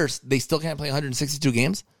March 1st, they still can't play 162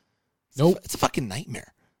 games? Nope. It's a fucking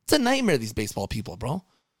nightmare. It's a nightmare, these baseball people, bro.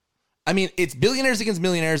 I mean, it's billionaires against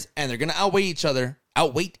millionaires, and they're going to outweight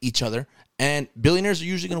each other, and billionaires are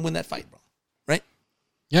usually going to win that fight, bro. Right?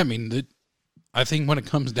 Yeah, I mean, I think when it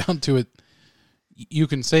comes down to it, you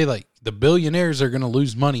can say, like, the billionaires are going to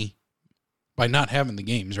lose money by not having the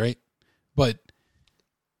games, right? But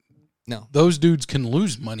no, those dudes can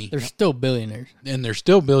lose money. They're still billionaires. And they're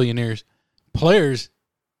still billionaires. Players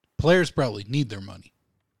probably need their money.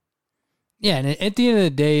 Yeah, and at the end of the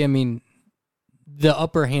day, I mean, the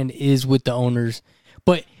upper hand is with the owners.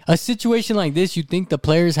 But a situation like this, you'd think the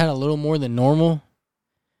players had a little more than normal.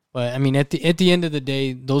 But I mean, at the end of the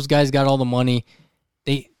day, those guys got all the money.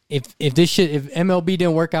 if MLB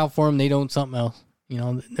didn't work out for them, they don't something else. You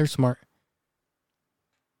know, they're smart.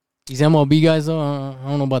 These MLB guys, though, I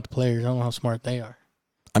don't know about the players. I don't know how smart they are.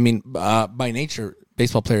 I mean, by nature,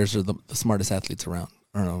 baseball players are the smartest athletes around.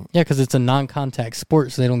 I don't know. Yeah, because it's a non-contact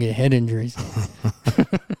sport, so they don't get head injuries.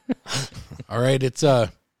 All right, it's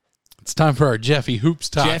time for our Jeffy Hoops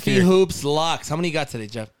talk. Jeffy here. Hoops locks. How many you got today,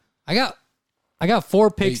 Jeff? I got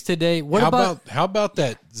 4 picks today. How about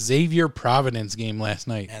that Xavier Providence game last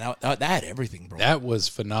night? Man, that had everything, bro. That was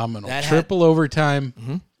phenomenal. That Triple overtime.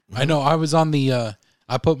 Mm-hmm. I know. I was on the.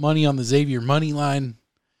 I put money on the Xavier money line.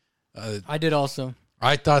 I did also.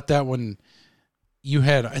 I thought that one. You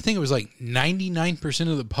had. I think it was like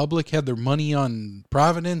 99% of the public had their money on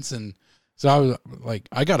Providence, and so I was like,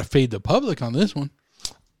 I got to fade the public on this one.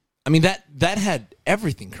 I mean that had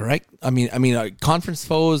everything, correct? I mean, conference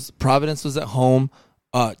foes. Providence was at home.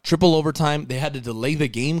 Triple overtime. They had to delay the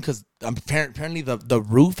game because apparently the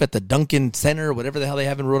roof at the Duncan Center, or whatever the hell they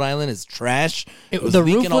have in Rhode Island, is trash. The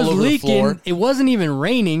roof was leaking. It wasn't even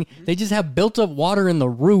raining. They just have built up water in the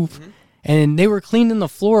roof, and they were cleaning the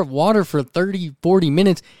floor of water for 30, 40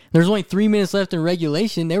 minutes. There's only 3 minutes left in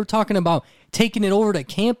regulation. They were talking about taking it over to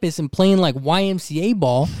campus and playing like YMCA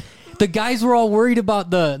ball. The guys were all worried about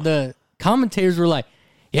the commentators were like,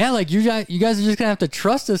 yeah, like you guys are just gonna have to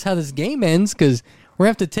trust us how this game ends because we're gonna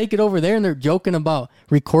have to take it over there. And they're joking about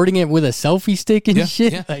recording it with a selfie stick and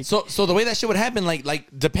shit. Yeah. Like, so the way that shit would happen, like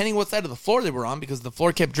depending what side of the floor they were on, because the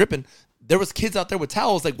floor kept dripping, there was kids out there with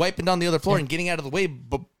towels like wiping down the other floor and getting out of the way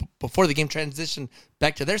before the game transitioned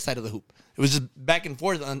back to their side of the hoop. It was just back and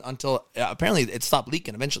forth until apparently it stopped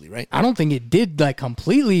leaking eventually, right? I don't think it did like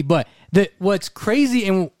completely, but what's crazy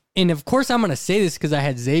and of course I'm gonna say this because I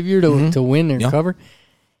had Xavier to win or cover.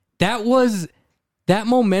 That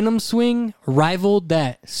momentum swing rivaled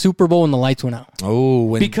that Super Bowl when the lights went out. Oh,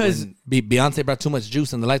 when Beyonce brought too much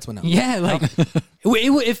juice and the lights went out. Yeah, like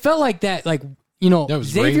it felt like that. Like, you know,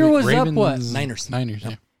 Xavier was up what? Niners.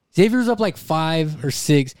 Yeah. Xavier was up like 5 or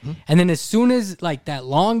 6, and then as soon as like that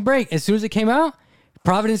long break, as soon as it came out,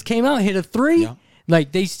 Providence came out, hit a 3. Yeah.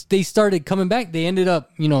 Like they started coming back. They ended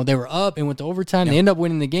up, you know, they were up and went to overtime. Yeah. They ended up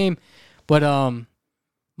winning the game. But I've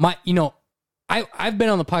been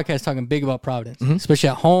on the podcast talking big about Providence, especially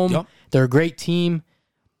at home. Yep. They're a great team.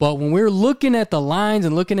 But when we were looking at the lines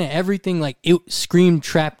and looking at everything, like it screamed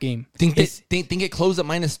trap game. Think it closed at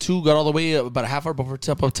 -2, got all the way about a half hour before it's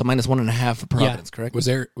up to -1.5 for Providence, correct?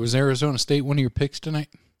 Was Arizona State one of your picks tonight?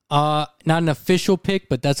 Not an official pick,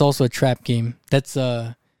 but that's also a trap game. That's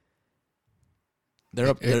they're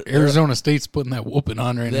up. Arizona State's putting that whooping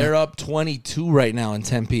on right now. They're up 22 right now in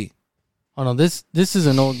Tempe. Oh no, this is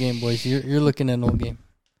an old game, boys. You're looking at an old game.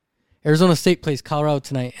 Arizona State plays Colorado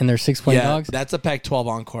tonight, and they're 6-point dogs. That's a Pac-12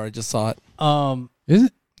 encore. I just saw it. Is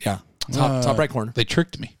it? Yeah, top right corner. They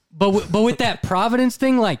tricked me. But with that Providence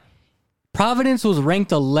thing, like Providence was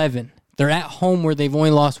ranked 11. They're at home where they've only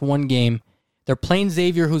lost 1 game. They're playing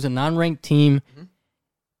Xavier, who's a non-ranked team,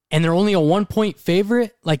 and they're only a 1-point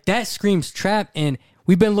favorite. Like that screams trap. And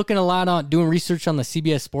we've been looking a lot on doing research on the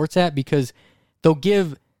CBS Sports app because they'll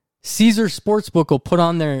give Caesar Sportsbook will put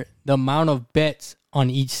on the amount of bets on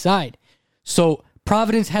each side. So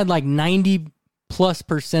Providence had like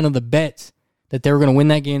 90+% of the bets that they were going to win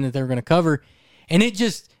that game, that they were going to cover. And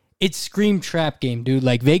it screamed trap game, dude.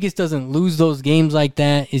 Like Vegas doesn't lose those games like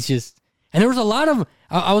that. It's just, and there was a lot of,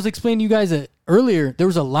 I was explaining to you guys earlier, there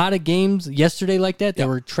was a lot of games yesterday like that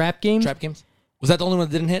were trap games. Trap games? Was that the only one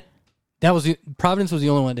that didn't hit? Providence was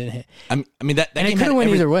the only one that didn't hit. I mean that and game it could have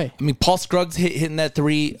went either way. I mean, Paul Scruggs hitting that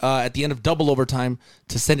 3 at the end of double overtime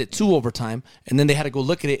to send it to overtime, and then they had to go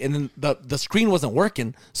look at it, and then the screen wasn't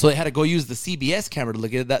working, so they had to go use the CBS camera to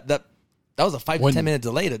look at it. That was a 5 to 10 minute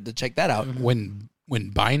delay to check that out. When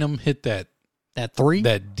Bynum hit that 3,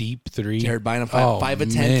 that deep 3, Jared Bynum 5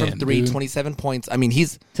 of 10 from 3, dude. 27 points. I mean,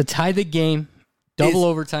 he's to tie the game, double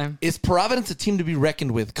overtime. Is Providence a team to be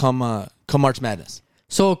reckoned with come March Madness?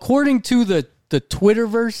 So according to the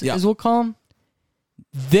Twitterverse, as we'll call them,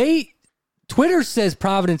 Twitter says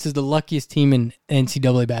Providence is the luckiest team in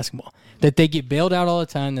NCAA basketball. That they get bailed out all the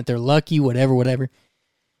time, that they're lucky, whatever.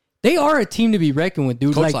 They are a team to be reckoned with,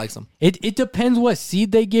 dude. Coach likes them. It depends what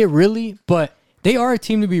seed they get, really, but they are a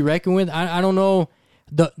team to be reckoned with. I don't know.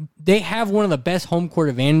 They have one of the best home court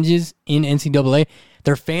advantages in NCAA.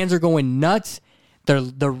 Their fans are going nuts.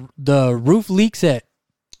 The roof leaks at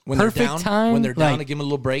when perfect they're down, time. When they're down, to give them a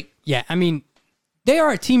little break. Yeah, I mean, they are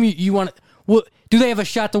a team you want to. Well, do they have a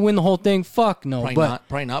shot to win the whole thing? Fuck no.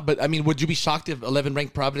 Probably not. But I mean, would you be shocked if 11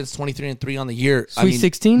 ranked Providence 23-3 on the year? Sweet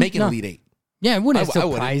 16, making Elite 8? Yeah, it wouldn't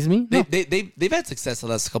surprise me. No. They've had success the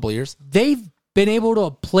last couple of years. They've been able to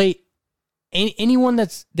play anyone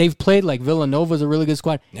they've played, like Villanova's a really good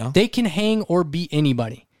squad. Yeah. They can hang or beat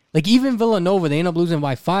anybody. Like even Villanova, they end up losing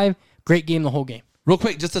by 5. Great game the whole game. Real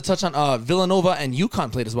quick, just to touch on Villanova and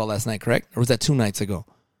UConn played as well last night, correct? Or was that 2 nights ago?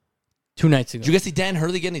 2 nights ago. Did you guys see Dan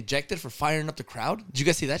Hurley getting ejected for firing up the crowd? Did you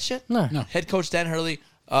guys see that shit? No. Head coach Dan Hurley,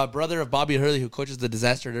 brother of Bobby Hurley, who coaches the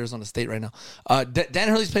disaster at Arizona State right now. Dan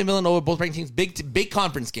Hurley's playing Villanova, both ranked teams, big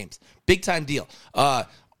conference games, big time deal.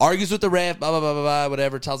 Argues with the ref, blah, blah, blah, blah, blah,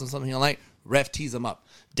 whatever, tells him something he don't like. Ref tees him up.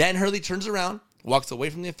 Dan Hurley turns around, walks away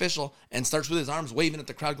from the official, and starts with his arms waving at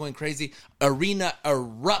the crowd going crazy. Arena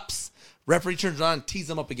erupts. Referee turns around, tees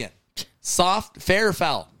him up again. Soft, fair or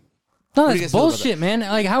foul? No, What do you that's guys feel about bullshit, man.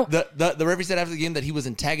 Like how The referee said after the game that he was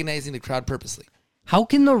antagonizing the crowd purposely.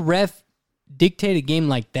 can the ref dictate a game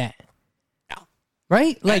like that? Yeah.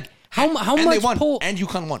 Right? Like how And they much won, pull? and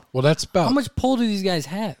UConn won. Well, that's about How much pull do these guys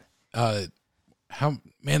have? that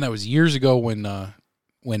was years ago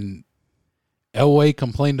when Elway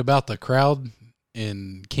complained about the crowd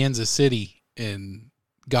in Kansas City and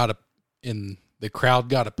the crowd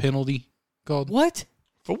got a penalty called. What?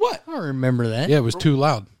 For what? I don't remember that. Yeah, it was too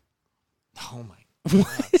loud. Oh my!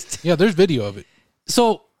 What? Yeah, there's video of it.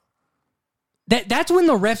 So that's when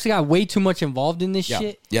the refs got way too much involved in this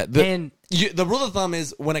shit. Yeah. And The rule of thumb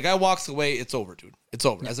is when a guy walks away, it's over, dude. It's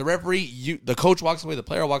over. As a referee, the coach walks away, the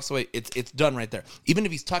player walks away. It's done right there. Even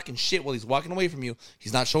if he's talking shit while he's walking away from you,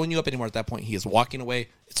 he's not showing you up anymore at that point. He is walking away.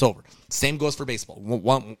 It's over. Same goes for baseball.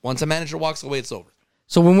 Once a manager walks away, it's over.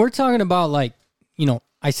 so when we're talking about, like, you know,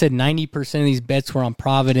 I said 90% of these bets were on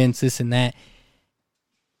Providence, this and that.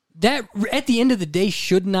 That at the end of the day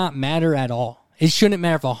should not matter at all. It shouldn't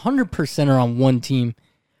matter if 100% are on one team,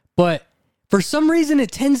 but for some reason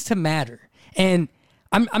it tends to matter. And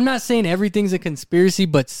I'm not saying everything's a conspiracy,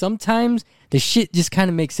 but sometimes the shit just kind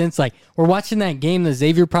of makes sense. Like, we're watching that game, the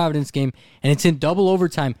Xavier Providence game, and it's in double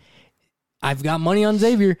overtime. I've got money on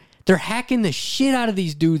Xavier. They're hacking the shit out of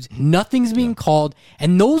these dudes. Nothing's being called.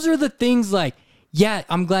 And those are the things like, yeah,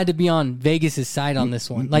 I'm glad to be on Vegas' side on this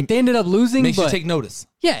one. Like, they ended up losing, Makes but you take notice.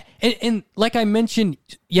 yeah, and like I mentioned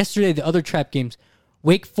yesterday, the other trap games,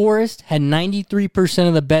 Wake Forest had 93%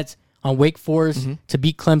 of the bets on Wake Forest to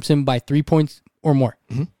beat Clemson by 3 points or more.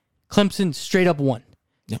 Clemson straight up won.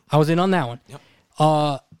 Yep. I was in on that one. Yep.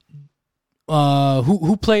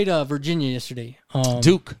 Who played Virginia yesterday?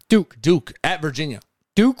 Duke Duke at Virginia.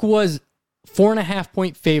 Duke was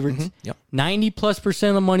 4.5-point favorites. Yep. 90+%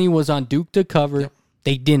 of the money was on Duke to cover. Yep.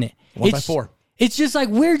 They didn't. Won by 4. It's just like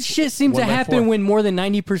weird shit seems Won to by happen 4. when more than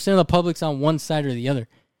 90% of the public's on one side or the other.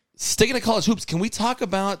 Sticking to college hoops, can we talk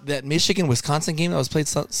about that Michigan-Wisconsin game that was played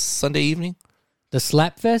Sunday evening? The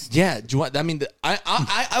slap fest? Yeah, do you want? I mean,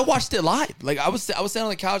 I watched it live. Like I was sitting on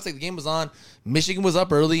the couch, like the game was on. Michigan was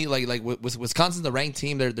up early. Like Wisconsin's the ranked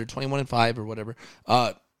team. They're 21-5 or whatever.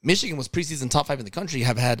 Michigan was preseason top 5 in the country.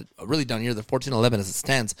 Have had a really down year. They're 14-11 as it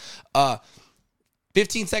stands.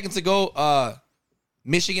 15 seconds ago,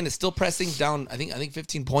 Michigan is still pressing down. I think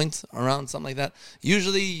 15 points around something like that.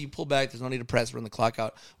 Usually you pull back. There's no need to press. Run the clock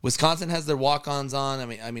out. Wisconsin has their walk-ons on.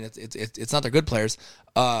 I mean it's not their good players.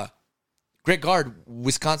 Greg Gard,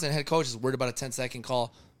 Wisconsin head coach, is worried about a 10-second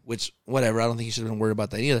call, which, whatever, I don't think he should have been worried about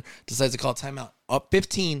that either. Decides to call timeout. Up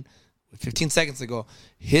 15 seconds ago.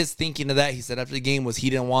 His thinking of that, he said after the game, was he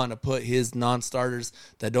didn't want to put his non-starters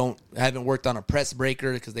that haven't worked on a press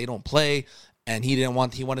breaker because they don't play, and he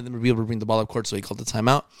wanted them to be able to bring the ball up court, so he called the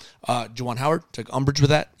timeout. Juwan Howard took umbrage with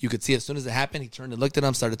that. You could see as soon as it happened, he turned and looked at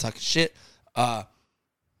him, started talking shit.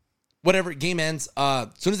 Whatever, game ends. As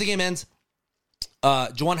soon as the game ends,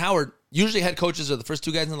 Juwan Howard, usually head coaches are the first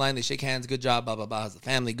 2 guys in line. They shake hands. Good job. Blah, blah, blah. Has the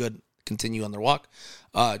family. Good. Continue on their walk.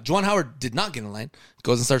 Juwan Howard did not get in line.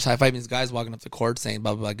 Goes and starts high-fiving his guys walking up the court saying,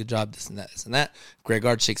 blah, blah, blah. Good job. This and that, this and that. Greg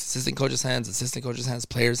Gard shakes assistant coach's hands,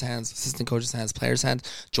 players' hands, assistant coach's hands, players' hands.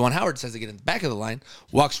 Juwan Howard decides to get in the back of the line,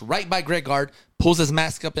 walks right by Greg Gard, pulls his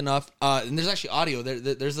mask up enough. And there's actually audio.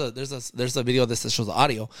 There's a video of this that shows the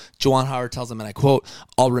audio. Juwan Howard tells him, and I quote,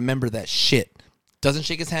 "I'll remember that shit." Doesn't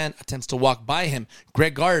shake his hand, attempts to walk by him.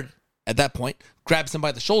 Greg Gard, at that point, grabs him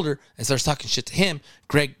by the shoulder and starts talking shit to him.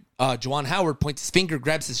 Juwan Howard points his finger,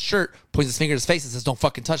 grabs his shirt, points his finger at his face and says, "Don't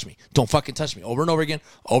fucking touch me. Don't fucking touch me." Over and over again.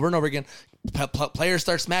 Players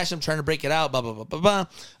start smashing him, trying to break it out, blah, blah, blah, blah,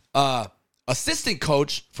 blah. Assistant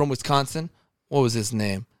coach from Wisconsin, what was his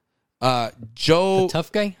name? Joe The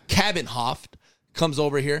tough guy? Cabenhoft comes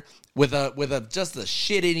over here with just a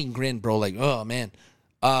shit-eating grin, bro. Like, oh, man.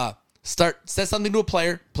 Says something to a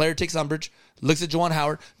player. Player takes umbrage. Looks at Juwan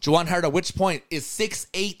Howard. Juwan Howard, at which point, is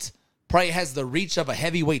 6'8", probably has the reach of a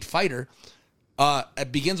heavyweight fighter.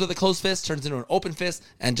 It begins with a closed fist, turns into an open fist,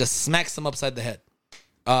 and just smacks him upside the head.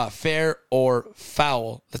 fair or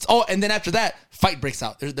foul. And then after that, fight breaks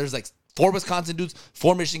out. There's like 4 Wisconsin dudes,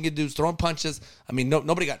 4 Michigan dudes throwing punches. I mean,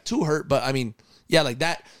 nobody got too hurt, but I mean, yeah, like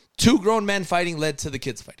that. 2 grown men fighting led to the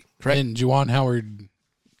kids fighting. Correct. And Juwan Howard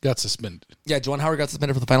got suspended. Yeah, Juwan Howard got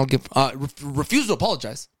suspended for the final game. Refused to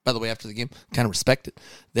apologize, by the way, after the game. Kind of respect it.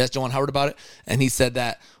 They asked Juwan Howard about it, and he said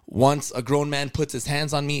that once a grown man puts his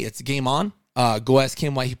hands on me, it's game on. Go ask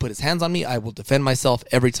him why he put his hands on me. I will defend myself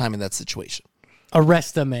every time in that situation.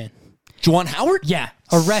 Arrest the man. Juwan Howard? Yeah,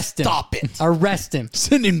 arrest him. Stop it. Arrest him.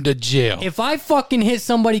 Send him to jail. If I fucking hit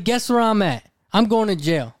somebody, guess where I'm at? I'm going to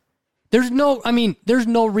jail. There's no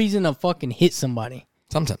reason to fucking hit somebody.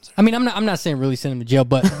 Sometimes. I mean, I'm not saying really send him to jail,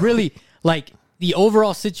 but really, like, the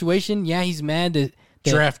overall situation, yeah, he's mad that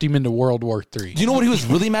Draft him into World War III. Do you know what he was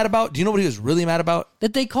really mad about?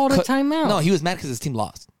 that they called a timeout. No, he was mad because his team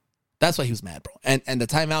lost. That's why he was mad, bro. And the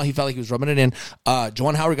timeout, he felt like he was rubbing it in.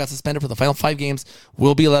 Juwan Howard got suspended for the final 5 games.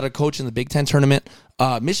 Will be allowed to coach in the Big Ten tournament.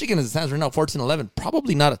 Michigan, as it stands right now, 14-11.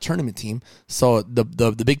 Probably not a tournament team. So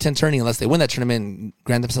the Big Ten tourney, unless they win that tournament and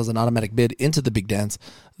grant themselves an automatic bid into the Big Dance,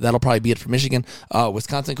 that'll probably be it for Michigan.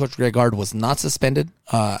 Wisconsin coach Greg Gard was not suspended.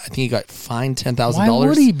 I think he got fined $10,000. Why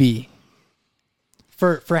would he be?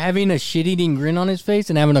 For having a shit-eating grin on his face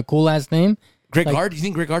and having a cool-ass name? Greg Gard? You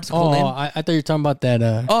think Greg Gard's a cool name? I thought you were talking about that.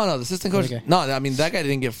 Oh, no, the assistant coach. Okay. No, I mean, that guy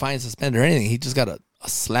didn't get fined, suspended, or anything. He just got a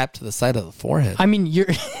slap to the side of the forehead. I mean,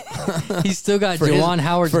 he's still got Juwan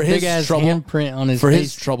Howard's big-ass handprint on his face. For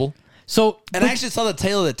his trouble. So, and I actually saw the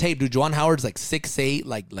tail of the tape, dude. Juwan Howard's like 6'8",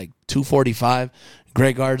 like 245.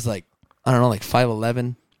 Greg Gard's like, I don't know, like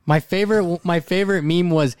 5'11". My favorite meme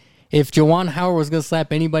was, if Juwan Howard was going to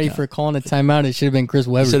slap anybody for calling a timeout, it should have been Chris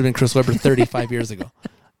Webber. Should have been Chris Webber 35 years ago.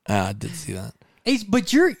 I did see that. Ace,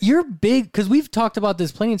 but you're big, because we've talked about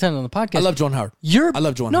this plenty of times on the podcast. I love Juwan Howard. I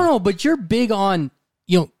love Juwan Howard. No, but you're big on,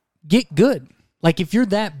 get good. Like, if you're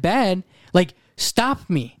that bad, like, stop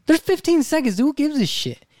me. There's 15 seconds. Dude, who gives a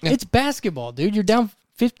shit? Yeah. It's basketball, dude. You're down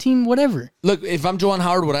 15, whatever. Look, if I'm Juwan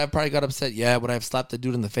Howard, would I have probably got upset? Yeah. Would I have slapped the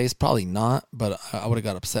dude in the face? Probably not, but I would have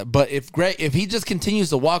got upset. But if he just continues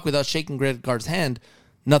to walk without shaking Greg Gard's hand,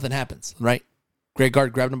 nothing happens, right? Greg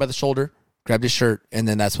Gard grabbed him by the shoulder, grabbed his shirt, and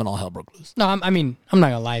then that's when all hell broke loose. No, I'm not going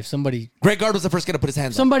to lie. If Greg Gard was the first guy to put his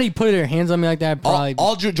hands on. Somebody put their hands on me like that, probably.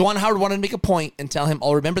 Juwan Howard wanted to make a point and tell him,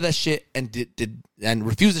 I'll remember that shit, and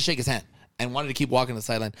refused to shake his hand and wanted to keep walking the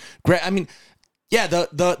sideline. Yeah,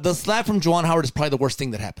 the slap from Juwan Howard is probably the worst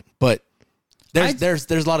thing that happened, but there's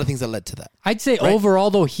a lot of things that led to that. I'd say overall,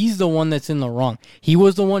 though, he's the one that's in the wrong. He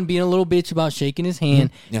was the one being a little bitch about shaking his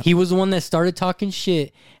hand. Mm-hmm. Yeah. He was the one that started talking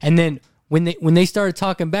shit, and then when they started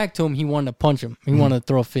talking back to him, he wanted to punch him. He wanted to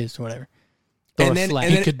throw a fist or whatever.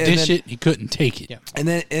 He could dish it. He couldn't take it. Yeah. And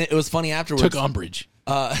then it was funny afterwards. Took umbrage.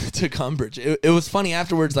 It was funny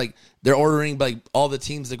afterwards. Like, they're ordering like all the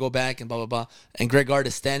teams to go back and blah blah blah. And Greg Gard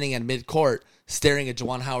is standing at mid court, staring at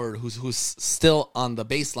Juwan Howard, who's still on the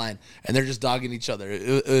baseline, and they're just dogging each other.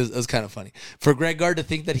 It was kind of funny for Greg Gard to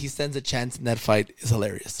think that he stands a chance in that fight is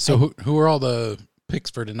hilarious. So who are all the picks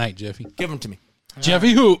for tonight, Jeffy? Give them to me.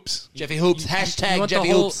 Jeffy Hoops. Jeffy Hoops. Hashtag Jeffy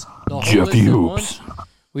Hoops. Jeffy Hoops.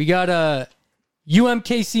 We got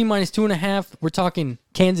UMKC minus 2.5. We're talking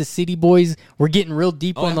Kansas City boys. We're getting real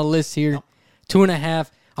deep on the list here.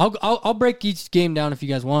 2.5. I'll break each game down if you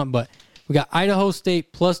guys want, but we got Idaho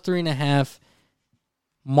State plus 3.5.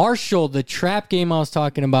 Marshall, the trap game I was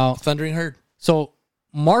talking about. Thundering Herd. So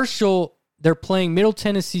Marshall, they're playing Middle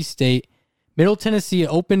Tennessee State. Middle Tennessee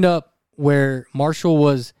opened up where Marshall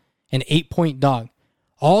was an 8-point dog.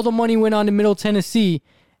 All the money went on to Middle Tennessee,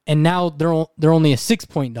 and now they're only a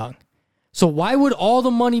 6-point dog. So why would all the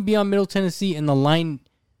money be on Middle Tennessee and the line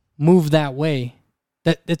move that way?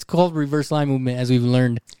 That's called reverse line movement, as we've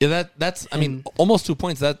learned. Yeah, that's almost 2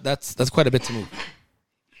 points. That's quite a bit to move.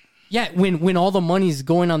 Yeah, when all the money's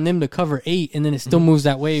going on them to cover 8, and then it still moves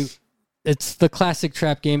that way, it's the classic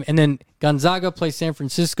trap game. And then Gonzaga plays San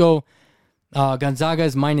Francisco. Gonzaga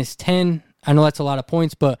is minus 10. I know that's a lot of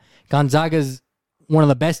points, but Gonzaga's one of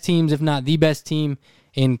the best teams, if not the best team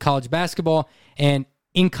in college basketball. And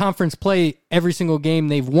in conference play, every single game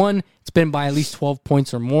they've won, it's been by at least 12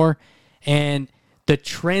 points or more. And the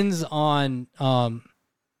trends on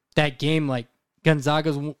that game, like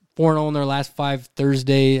Gonzaga's 4-0 in their last 5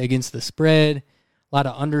 Thursday against the spread, a lot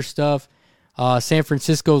of under stuff. San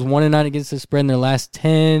Francisco's 1-9 against the spread in their last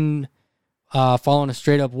 10, following a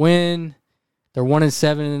straight up win. They're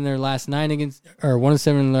 1-7 in their last 9 against, or 1-7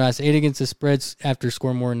 in their last 8 against the spreads after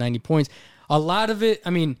scoring more than 90 points. A lot of it,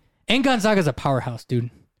 and Gonzaga's a powerhouse,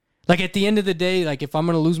 dude. Like, at the end of the day, like, if I'm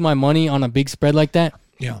going to lose my money on a big spread like that,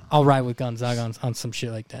 I'll ride with Gonzaga on some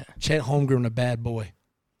shit like that. Chet Holmgren, a bad boy.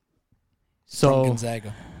 So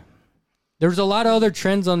Gonzaga. there's a lot of other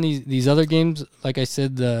trends on these other games. Like I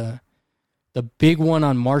said, the big one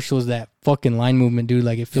on Marshall is that fucking line movement, dude.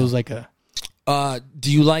 Like it feels like a.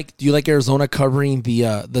 Do you like Arizona covering the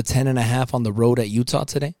 10.5 on the road at Utah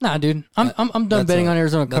today? Nah, dude. I'm done betting on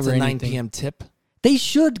Arizona covering That's a 9 anything. p.m. tip. They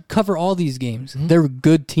should cover all these games. They're a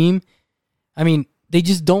good team. I mean, they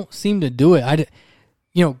just don't seem to do it.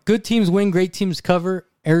 Good teams win, great teams cover.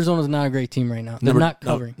 Arizona's not a great team right now. They're not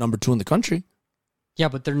covering. Number 2 in the country. Yeah,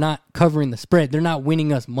 but they're not covering the spread. They're not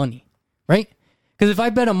winning us money, right? Because if I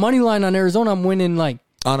bet a money line on Arizona, I'm winning like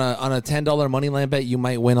On a $10 money line bet, you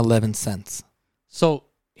might win 11 cents. So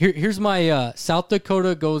here's my South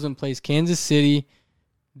Dakota goes and plays Kansas City,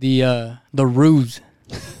 the Ruse.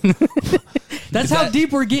 That's how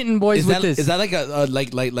deep we're getting, boys. With this, is that like a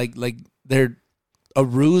like they're a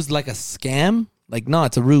ruse, like a scam? Like no,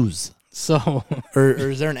 it's a ruse. So or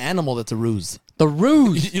is there an animal that's a ruse? the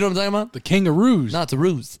Ruse. You know what I'm talking about? The kangaroos. No, it's a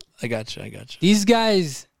ruse. I got you. These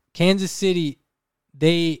guys, Kansas City,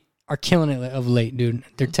 they are killing it of late, dude.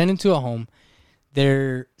 They're 10-2 at home.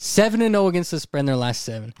 They're 7-0 against the spread in their last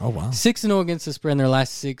 7. Oh wow. 6-0 against the spread in their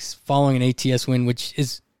last 6, following an ATS win, which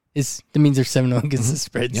is that means they're 7-0 against the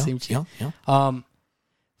spread. Same shit. Yeah. 5-0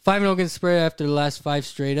 against the spread after the last 5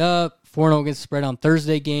 straight up. 4-0 against the spread on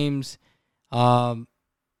Thursday games.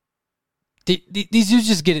 These dudes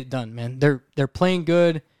just get it done, man. They're playing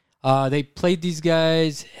good. They played these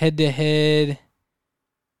guys head to head.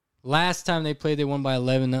 Last time they played, they won by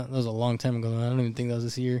 11. That was a long time ago. I don't even think that was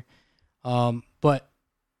this year. But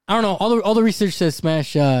I don't know. All the research says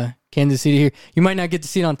smash Kansas City here. You might not get to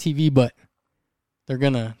see it on TV, but they're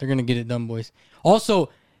gonna get it done, boys. Also,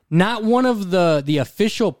 not one of the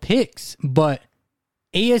official picks, but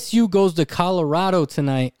ASU goes to Colorado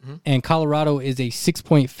tonight, and Colorado is a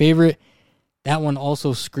 6-point favorite. That one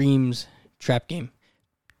also screams trap game.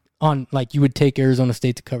 On like you would take Arizona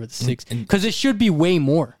State to cover the 6 because it should be way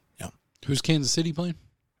more. Yeah. Who's Kansas City playing?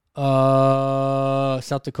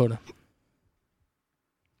 South Dakota.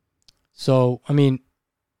 So I mean,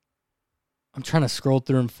 I'm trying to scroll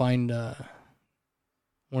through and find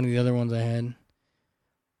one of the other ones I had.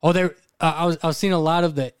 Oh, there. I was seeing a lot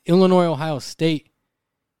of the Illinois Ohio State.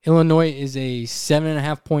 Illinois is a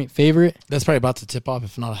 7.5 point favorite. That's probably about to tip off.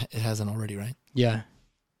 If not, it hasn't already, right? Yeah.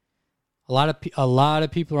 A lot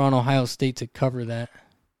of people are on Ohio State to cover that.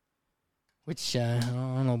 Which I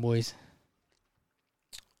don't know, boys.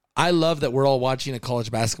 I love that we're all watching a college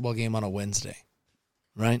basketball game on a Wednesday,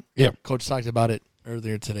 right? Yeah. Coach talked about it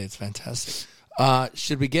earlier today. It's fantastic.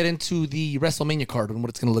 Should we get into the WrestleMania card and what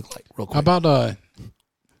it's going to look like real quick?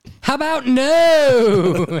 How about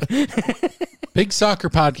no? big soccer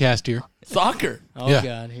podcast here? Soccer? Oh, Yeah.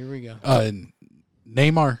 God. Here we go.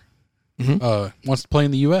 Neymar wants to play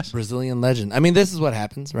in the U.S. Brazilian legend. I mean, this is what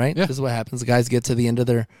happens, right? Yeah. This is what happens. The guys get to the end of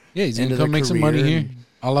their Yeah, he's end going of to come their make some money career, here.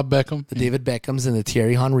 A la Beckham. The David Beckhams and the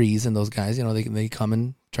Thierry Henrys and those guys, they come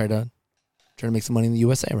and try to make some money in the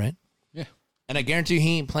USA, right? Yeah. And I guarantee you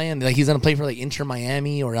he ain't playing. Like he's gonna play for like Inter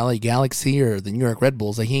Miami or LA Galaxy or the New York Red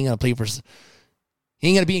Bulls. Like he ain't gonna play for. He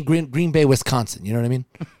ain't gonna be in Green Bay, Wisconsin. You know what I mean?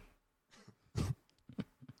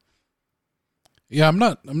 Yeah, I'm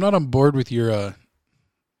not on board with your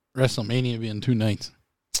WrestleMania being 2 nights.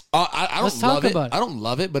 I don't Let's talk love it. about it. I don't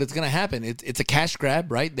love it, but it's gonna happen. It's a cash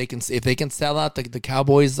grab, right? If they can sell out the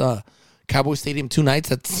Cowboys Stadium 2 nights.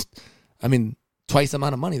 That's, I mean, twice the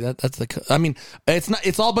amount of money.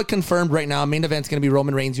 It's all but confirmed right now. Main event's going to be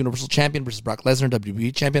Roman Reigns, Universal Champion, versus Brock Lesnar,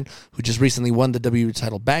 WWE Champion, who just recently won the WWE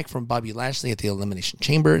title back from Bobby Lashley at the Elimination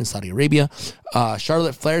Chamber in Saudi Arabia.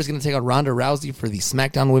 Charlotte Flair is going to take on Ronda Rousey for the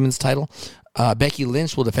SmackDown Women's title. Becky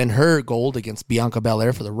Lynch will defend her gold against Bianca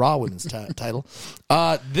Belair for the Raw Women's title.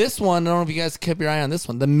 This one, I don't know if you guys kept your eye on this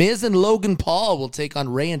one. The Miz and Logan Paul will take on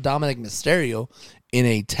Rey and Dominic Mysterio in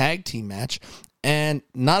a tag team match. And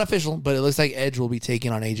not official, but it looks like Edge will be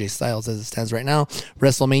taking on AJ Styles as it stands right now.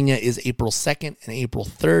 WrestleMania is April 2nd and April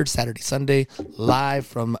 3rd, Saturday, Sunday, live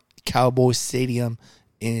from Cowboy Stadium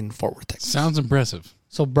in Fort Worth, Texas. Sounds impressive.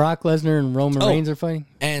 So Brock Lesnar and Roman Reigns are fighting?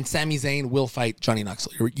 And Sami Zayn will fight Johnny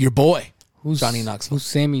Knoxville, your boy, Johnny Knoxville. Who's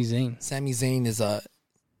Sami Zayn? Sami Zayn is a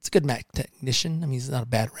good match technician. I mean, he's not a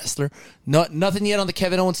bad wrestler. Nothing yet on the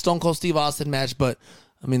Kevin Owens Stone Cold Steve Austin match, but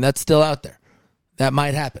I mean that's still out there. That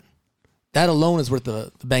might happen. That alone is worth the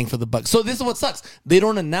bang for the buck. So this is what sucks. They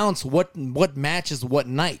don't announce what match is what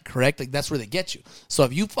night, correct? Like that's where they get you. So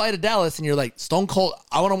if you fly to Dallas and you're like Stone Cold,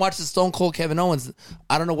 I want to watch the Stone Cold Kevin Owens.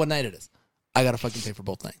 I don't know what night it is. I gotta fucking pay for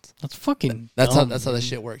both nights. That's fucking That's dumb, how that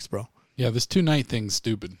shit works, bro. Yeah, this 2 night thing's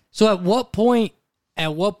stupid. So at what point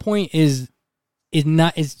is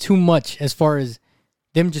too much as far as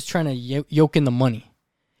them just trying to yoke in the money?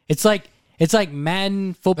 It's like It's like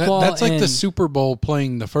Madden football. That's like the and- Super Bowl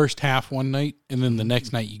playing the first half one night, and then the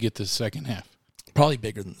next night you get the second half. Probably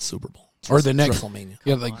bigger than the Super Bowl. Or the next WrestleMania.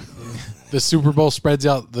 Yeah, like the Super Bowl spreads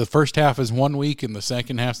out. The first half is 1 week, and the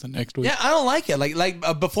second half's the next week. Yeah, I don't like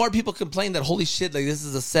it. Before people complain that holy shit, like this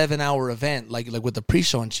is a 7-hour event, like with the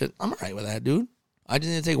pre-show and shit. I'm alright with that, dude. I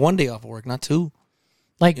just need to take 1 day off of work, not 2.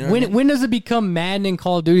 Like You know what I mean? when does it become Madden and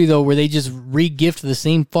Call of Duty though, where they just re-gift the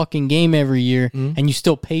same fucking game every year and you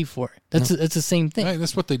still pay for it? That's the same thing. Right,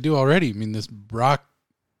 that's what they do already. I mean, this Brock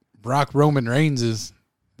Roman Reigns is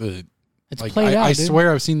the. It's Like, played out. I dude.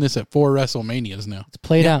 swear I've seen this at 4 WrestleManias now. It's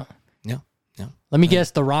played out. Yeah, yeah. Let me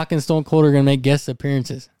guess. The Rock and Stone Cold are gonna make guest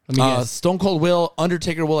appearances. Let me guess. Stone Cold will,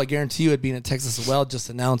 Undertaker will. I guarantee you, it being in Texas as well. Just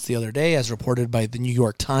announced the other day, as reported by the New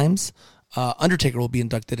York Times. Undertaker will be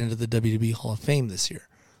inducted into the WWE Hall of Fame this year,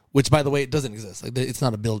 which, by the way, it doesn't exist. Like, it's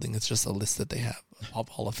not a building; it's just a list that they have of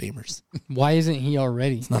Hall of Famers. Why isn't he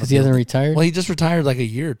already? not Because a he hasn't building. retired. Well, he just retired like a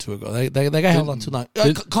year or 2 ago. That guy held on too long.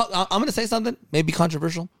 I'm going to say something, maybe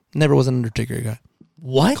controversial. Never was an Undertaker guy.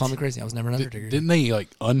 What? Call me crazy. I was never an Undertaker guy. Didn't they like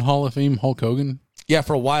un-Hall of Fame Hulk Hogan? Yeah,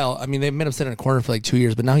 for a while. I mean, they made him sit in a corner for like 2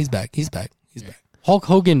 years, but now he's back. He's back. Hulk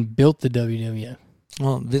Hogan built the WWF.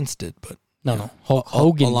 Well, Vince did, but No. Hulk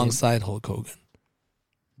Hogan did. alongside Hulk Hogan.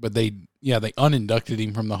 But they uninducted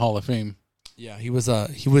him from the Hall of Fame. Yeah, he was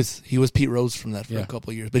Pete Rose from that for a couple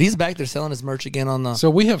of years, but he's back there selling his merch again on the. So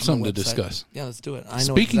we have on something the to website. discuss. Yeah, let's do it. I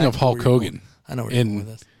know Speaking of exactly Hulk where you're Hogan, going. I know where you're going with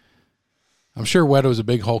this. I'm sure Weto's a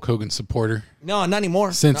big Hulk Hogan supporter. No, not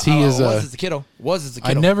anymore. Since No, he is was as a kiddo. Was as a I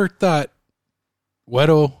kiddo. never thought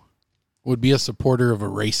Weto would be a supporter of a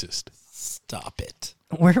racist. Stop it.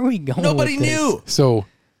 Where are we going? Nobody with this? knew. So,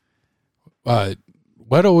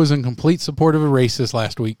 Weto was in complete support of a racist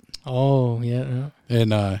last week, Oh yeah.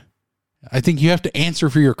 and I think you have to answer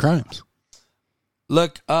for your crimes.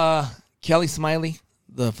 Look, Kelly Smiley,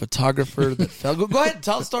 the photographer that fell. Go ahead,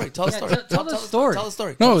 tell the story. Tell the story. tell the story. Tell the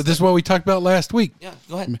story. No, this is what we talked about last week. Yeah,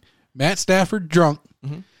 go ahead. Matt Stafford, drunk,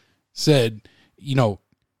 said,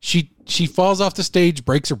 she falls off the stage,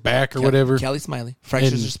 breaks her back or whatever, Kelly Smiley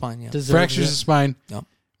fractures And her spine. Yeah. Deserves fractures it. his spine. Yep.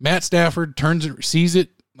 Matt Stafford sees it,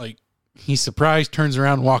 like he's surprised, turns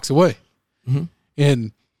around, and walks away.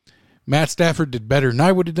 And Matt Stafford did better than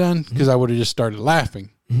I would have done because I would have just started laughing.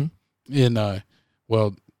 And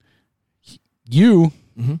you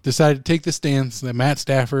decided to take the stance that Matt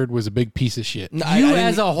Stafford was a big piece of shit. No, I You didn't-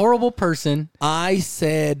 as a horrible person. I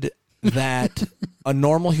said that a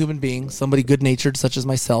normal human being, somebody good-natured such as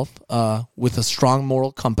myself, with a strong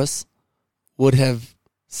moral compass, would have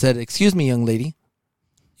said, "Excuse me, young lady,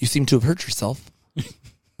 you seem to have hurt yourself.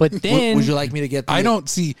 But then Would you like me to get?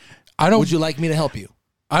 Would you like me to help you?"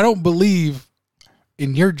 I don't believe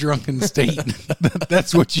in your drunken state that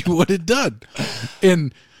that's what you would have done.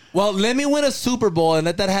 And Well, let me win a Super Bowl and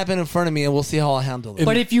let that happen in front of me, and we'll see how I'll handle it.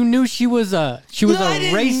 But if you knew she was a I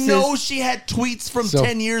didn't racist, know she had tweets from So-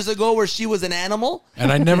 10 years ago where she was an animal.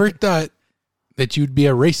 I never thought that you'd be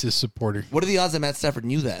a racist supporter. What are the odds that Matt Stafford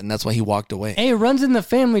knew that, and that's why he walked away? hey, it runs in the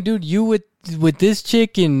family, dude. You with this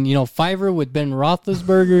chick and Fiverr with Ben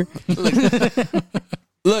Roethlisberger.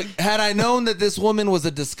 Look, had I known that this woman was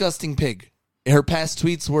a disgusting pig, her past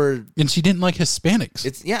tweets were And she didn't like Hispanics.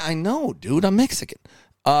 I know, dude. I'm Mexican.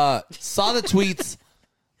 Saw the tweets.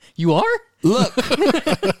 You are?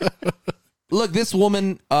 Look, this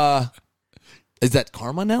woman, is that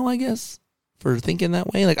karma now, I guess, for thinking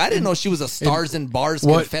that way? Like, I didn't know she was a Stars and Bars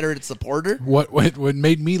what- Confederate supporter. What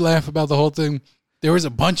made me laugh about the whole thing, there was a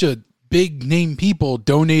bunch of big name people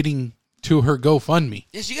donating to her GoFundMe.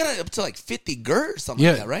 Yeah, she got up to like 50 GER or something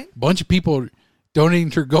Yeah, like that, right? a bunch of people donating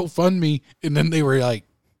to her GoFundMe, and then they were like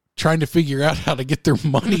trying to figure out how to get their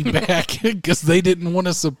money back because they didn't want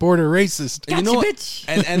to support a racist. And you know what? bitch.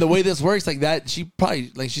 And the way this works, like that, she's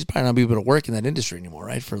probably not be able to work in that industry anymore,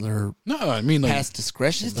 right? For her No, I mean, like, past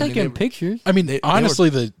discretions. Just taking pictures. I mean, honestly,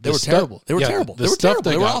 they the were stuff- terrible. They were yeah, terrible. the They were stuff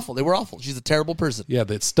terrible. They were got- awful. They were awful. She's a terrible person. Yeah,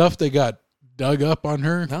 that stuff they got dug up on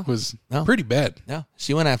her No. was No. pretty bad. Yeah,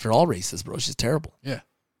 she went after all races, bro. She's terrible. Yeah,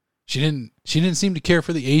 she didn't seem to care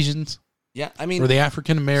for the Asians Yeah, I mean, or the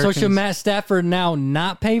African So Americans. should Matt Stafford now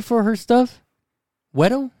not pay for her stuff?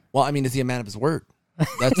 Weto? well, I mean, is he a man of his word?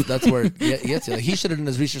 That's where he gets it. Like, he should have done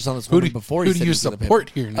his research on this Who woman do- before. who he do said you he was gonna pay support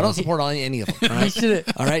her. here I now? don't support any of them. All He right, should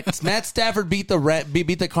all right. Matt Stafford beat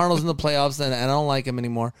the Cardinals in the playoffs, and I don't like him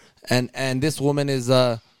anymore. And this woman is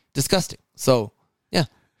disgusting. So yeah,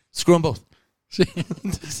 screw them both.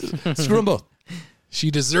 Screw them both. She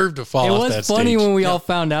deserved to fall It off was that funny stage. when we all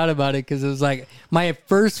found out about it because it was like my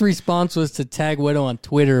first response was to tag Weto on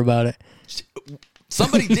Twitter about it.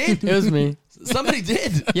 Somebody did. It was me. Somebody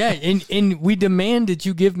did. Yeah, and we demand that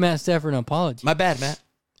you give Matt Stafford an apology. My bad, Matt.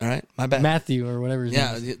 All right, my bad. Matthew or whatever his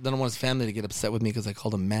Yeah, name is. I don't want his family to get upset with me because I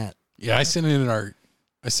called him Matt. Yeah, I sent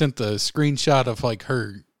the screenshot of like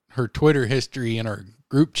her Twitter history in our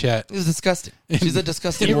group chat. It was disgusting. She's a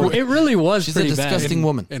disgusting woman. It really was She's a pretty bad. disgusting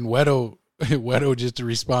woman. And Wedo just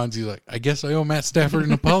responds, he's like, I guess I owe Matt Stafford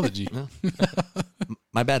an apology.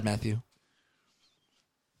 My bad, Matthew.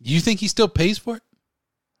 Do you think he still pays for it?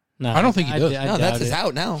 No, I don't think he does. I No, doubt that's it. his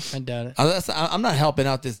out now. I doubt it. I'm not helping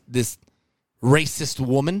out this racist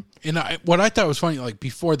woman. And what I thought was funny, like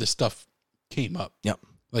before this stuff came up, Yep.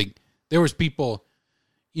 like there was people,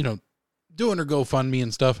 doing her GoFundMe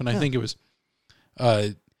and stuff, and I think it was,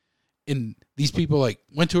 and these people like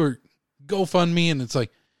went to her GoFundMe, and it's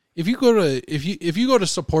like if you go to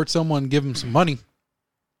support someone, give them some money.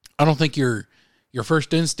 I don't think your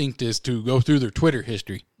first instinct is to go through their Twitter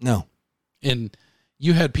history. No. And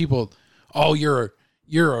you had people, oh, you're a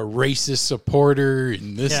racist supporter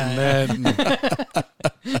and this and that,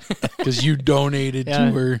 because you donated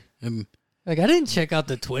to her. And Like, I didn't check out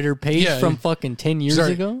the Twitter page from fucking 10 years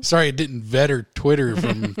ago. Sorry, I didn't vet her Twitter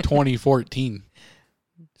from 2014.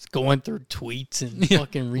 Just going through tweets and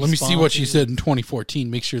fucking responses. Let me see what she said in 2014.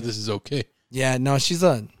 Make sure this is okay. Yeah, no, she's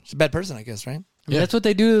a bad person, I guess, right? I mean, that's what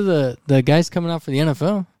they do to the guys coming out for the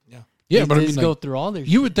NFL. Yeah, but I they mean, just go through all their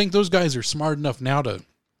you would think those guys are smart enough now to,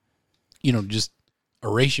 just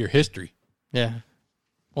erase your history. Yeah.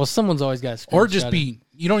 Well, someone's always got Or just be,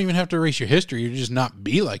 you don't even have to erase your history. You just not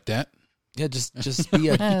be like that. Yeah, just be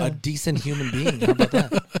a decent human being. How about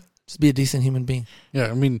that? Just be a decent human being. Yeah,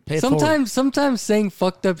 I mean, Pay it forward. Sometimes saying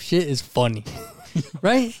fucked up shit is funny,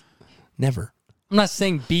 right? Never. I'm not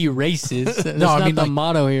saying be racist. That's I not mean, the like-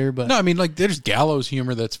 motto here, but no, I mean, like, there's gallows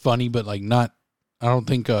humor that's funny, but like not, I don't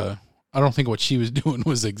think what she was doing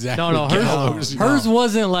was exactly no, gallows. hers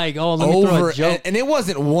wasn't like, oh, let me throw Over a joke. and it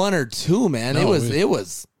wasn't one or two, man. No, it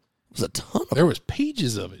was a ton of There was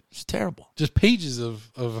pages of it. It's terrible. Just pages of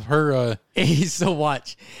her. Hey, so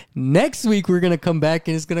watch. Next week we're gonna come back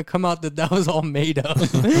and it's gonna come out that was all made up.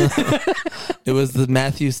 It was the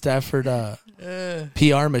Matthew Stafford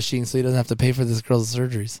PR machine, so he doesn't have to pay for this girl's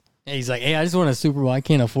surgeries. And he's like, hey, I just want a Super Bowl. I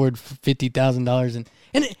can't afford $50,000.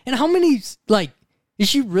 And how many, like, is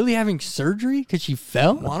she really having surgery because she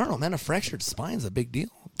fell? Well, I don't know, man. A fractured spine's a big deal.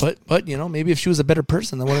 But maybe if she was a better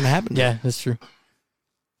person, that wouldn't have happened. Yeah, that's true.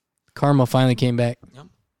 Karma finally came back.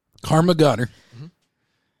 Karma got her.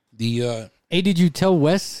 The Hey, did you tell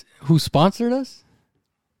Wes who sponsored us?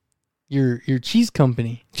 Your cheese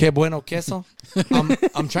company. Que bueno queso.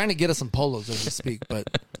 I'm trying to get us some polos as we speak, but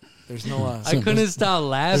there's no. I couldn't stop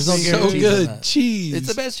laughing. There's no so guarantee. good that. cheese. It's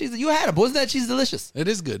the best cheese you had. Wasn't that cheese delicious? It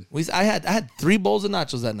is good. I had 3 bowls of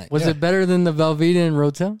nachos that night. Was it better than the Velveeta and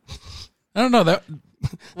Rotel? I don't know that.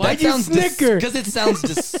 Why'd you snicker? Because it sounds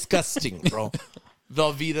disgusting, bro.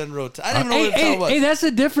 Velveeta and Rota. I didn't even know what the hell it was. Hey, that's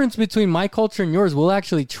the difference between my culture and yours. We'll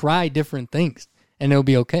actually try different things, and it'll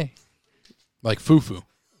be okay. Like fufu.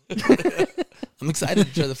 I'm excited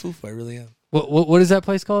to try the fufu. I really am. What is that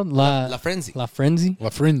place called? La Frenzy. La Frenzy. La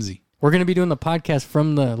Frenzy. We're gonna be doing the podcast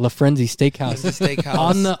from the La Frenzy Steakhouse. It's a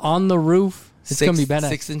steakhouse. on the roof. It's gonna be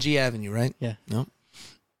badass. 6th and G Avenue, right? Yeah. No.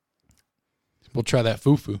 We'll try that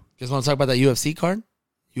fufu. You guys want to talk about that UFC card?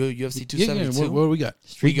 UFC 272. What do we got?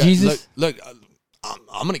 Street Jesus. Look, I'm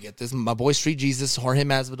going to get this. My boy Street Jesus, Jorge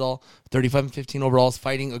Masvidal, 35-15 overalls,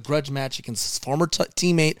 fighting a grudge match against his former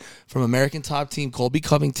teammate from American Top Team, Colby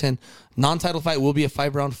Covington. Non-title fight will be a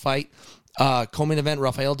 5-round fight. Co-main event,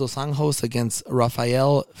 Rafael Dos Anjos against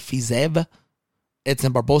Rafael Fiziev.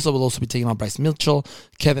 Edson Barbosa will also be taking on Bryce Mitchell.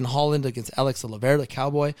 Kevin Holland against Alex Oliveira, the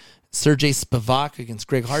Cowboy. Sergey Spivak against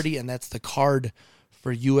Greg Hardy. And that's the card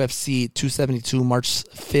for UFC 272, March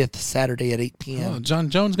 5th, Saturday at 8 p.m. Oh, John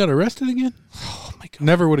Jones got arrested again? Oh, my God.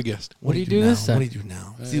 Never would have guessed. What do you do now? this time? What do you do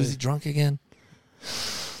now? Was he drunk again?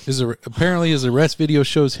 Apparently his arrest video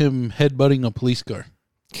shows him headbutting a police car.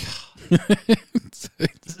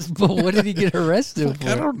 But what did he get arrested I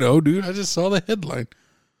for? don't know, dude. I just saw the headline.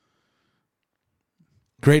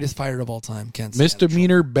 Greatest fighter of all time, Ken.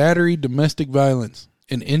 Misdemeanor battery, domestic violence,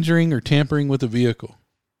 and injuring or tampering with a vehicle.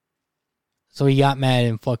 So he got mad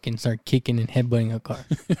and fucking started kicking and headbutting a car.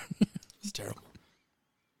 It's terrible.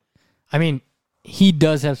 I mean, he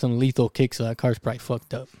does have some lethal kicks, so that car's probably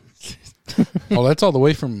fucked up. Oh, that's all the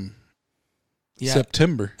way from Yeah,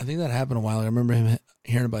 September. I think that happened a while ago. I remember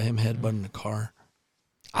hearing about him headbutting a car.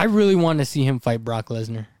 I really wanted to see him fight Brock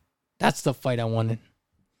Lesnar. That's the fight I wanted.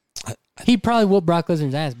 He probably whooped Brock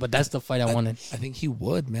Lesnar's ass, but that's the fight I wanted. I think he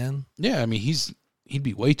would, man. Yeah, I mean, he'd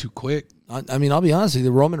be way too quick. I mean, I'll be honest with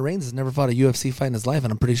you. Roman Reigns has never fought a UFC fight in his life,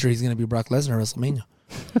 and I'm pretty sure he's going to be Brock Lesnar at WrestleMania.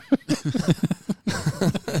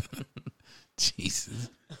 Jesus.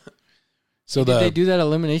 So Did they do that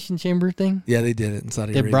elimination chamber thing? Yeah, they did it in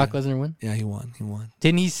Saudi Did Arabia. Brock Lesnar win? Yeah, he won.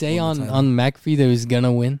 Didn't he say Won on the title. McAfee that he was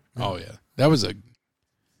gonna win? Oh yeah, that was a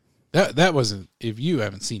that wasn't. If you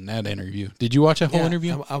haven't seen that interview, did you watch that whole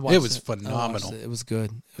interview? I watched it was I phenomenal. watched it. It was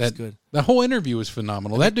good. It was That good. The whole interview was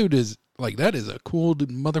phenomenal. That dude is like that is a cool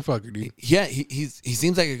motherfucker, dude. Yeah, he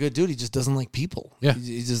seems like a good dude. He just doesn't like people. Yeah.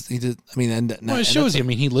 he just. I mean, and Well, it shows you. I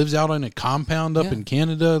mean, he lives out on a compound up Yeah. in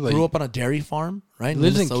Canada. Like, grew up on a dairy farm, right? He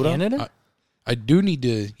lives in Minnesota. Canada. I do need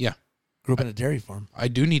to. Yeah, Grew up in a dairy farm. I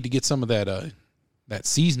do need to get some of that that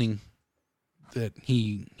seasoning that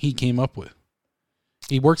he came up with.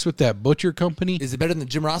 He works with that butcher company. Is it better than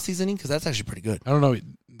Jim Ross seasoning? Because that's actually pretty good. I don't know.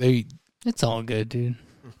 They It's all good, dude.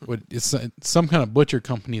 it's some kind of butcher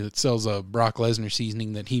company that sells a Brock Lesnar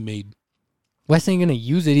seasoning that he made. Wes ain't gonna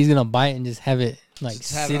use it. He's gonna buy it and just have it like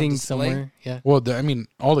Just have it on sitting display? somewhere. Yeah. Well, I mean,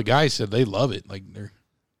 all the guys said they love it. Like they're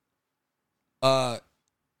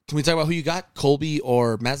Can we talk about who you got? Colby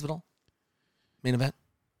or Masvidal? Main event.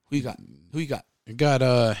 Who you got? I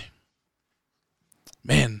got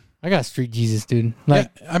man. I got Street Jesus, dude.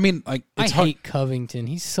 Like Yeah, I mean, like I it's hard. hate Covington.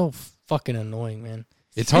 He's so fucking annoying, man.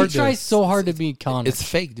 It's He hard tries to. so hard to be Conor. It's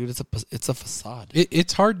fake, dude. It's a facade.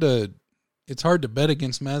 It's hard to. It's hard to bet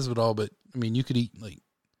against Masvidal, but I mean, you could eat like.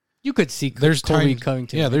 you could see There's Colby times,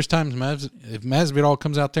 Covington. yeah. There's times if Masvidal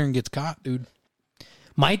comes out there and gets caught, dude.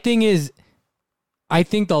 My thing is, I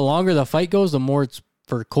think the longer the fight goes, the more it's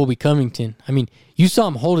for Colby Covington. I mean, you saw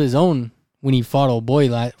him hold his own when he fought old boy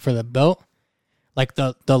for the belt. Like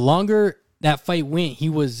the longer that fight went, he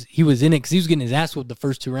was in it because he was getting his ass whooped the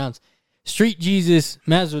first 2 rounds. Street Jesus,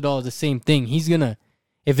 Masvidal is the same thing. He's gonna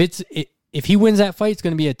if he wins that fight, it's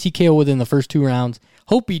gonna be a TKO within the first 2 rounds.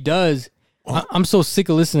 Hope he does. I'm so sick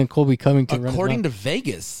of listening to Colby Covington. According to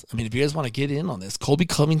Vegas, I mean, if you guys want to get in on this, Colby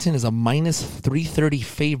Covington is a minus 330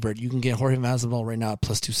 favorite. You can get Jorge Masvidal right now at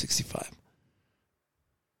plus 265.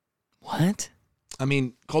 what? I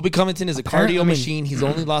mean, Colby Covington is a cardio machine. He's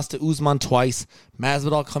only lost to Usman twice.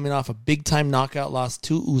 Masvidal coming off a big time knockout loss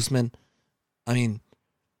to Usman. I mean,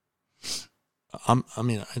 I'm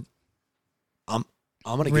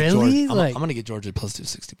gonna get Really? George. Like- I'm gonna get George at plus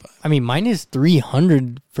 265. I mean, minus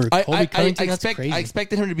 300 for Colby I Covington. That's crazy. I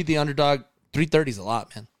expected him to be the underdog. 330 is a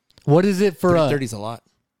lot, man. What is it for? 330 is a lot.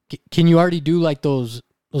 Can you already do like those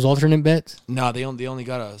alternate bets? No, they only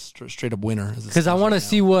got a straight up winner. Because I want to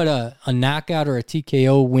see what a knockout or a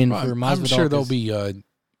TKO win for Masvidal. I'm sure there'll be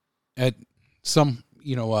at some.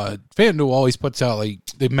 FanDuel always puts out like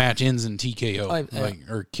the match ends in TKO, like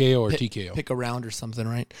or KO or TKO. Pick a round or something,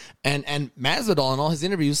 right? And Masvidal in all his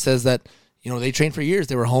interviews says that they trained for years.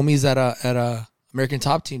 They were homies at a American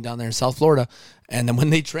Top Team down there in South Florida, and then when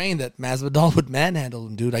they trained, that Masvidal would manhandle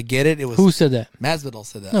him, dude. I get it. It was Who said that? Masvidal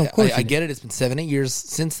said that. No, of course I he get it. It's been 7-8 years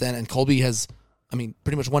since then, and Colby has, I mean,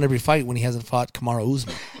 pretty much won every fight when he hasn't fought Kamaru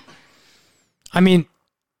Usman. I mean,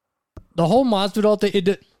 the whole Masvidal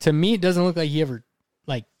thing. To me, it doesn't look like he ever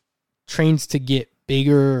like trains to get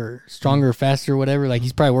bigger or stronger, or faster, or whatever. Like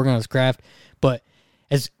he's probably working on his craft. But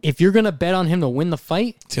if you're gonna bet on him to win the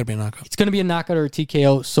fight, It's gonna be a knockout. it's gonna be a knockout or a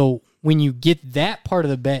TKO. So when you get that part of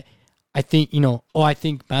the bet, I think I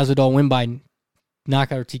think Masvidal win by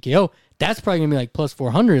knockout or TKO. That's probably gonna be like plus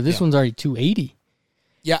 400. This one's already 280.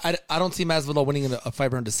 Yeah, I don't see Masvidal winning in a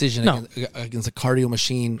 5-round decision No. against a cardio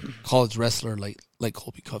machine college wrestler like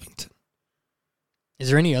Colby Covington. Is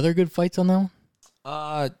there any other good fights on that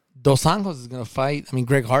one? Dos Anjos is gonna fight. I mean,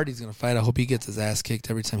 Greg Hardy's gonna fight. I hope he gets his ass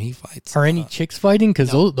kicked every time he fights. Are any chicks fighting?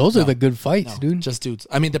 Because those are the good fights, No, dude. just dudes.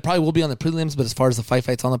 I mean, there probably will be on the prelims, but as far as the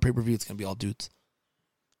fights on the pay-per-view, it's gonna be all dudes.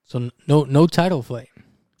 So no title fight.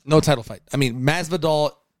 No title fight. I mean,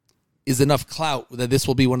 Masvidal is enough clout that this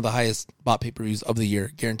will be one of the highest bought pay-per-views of the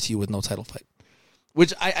year, guarantee you, with no title fight.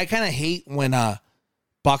 Which I kind of hate when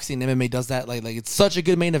boxing and MMA does that. Like it's such a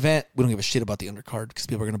good main event, we don't give a shit about the undercard because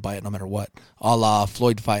people are gonna buy it no matter what. A la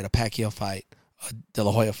Floyd fight, a Pacquiao fight, a De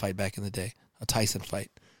La Hoya fight back in the day, a Tyson fight.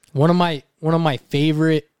 One of my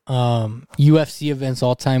favorite UFC events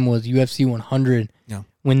all time was UFC 100. Yeah.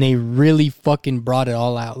 When they really fucking brought it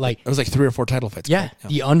all out. Like It was like 3 or 4 title fights. yeah, correct?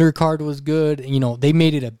 the undercard was good. They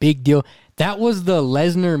made it a big deal. That was the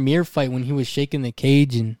Lesnar Mir fight when he was shaking the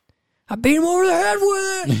cage and I beat him over the head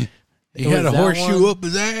with it. He had a that horseshoe one. up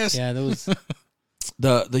his ass. Yeah, that was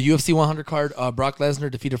The UFC 100 card, Brock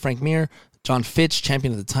Lesnar defeated Frank Mir. John Fitch,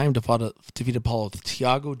 champion at the time, defeated Paulo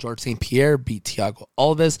Thiago. George St. Pierre beat Thiago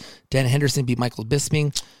Alves. Dan Henderson beat Michael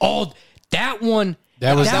Bisping. oh that one.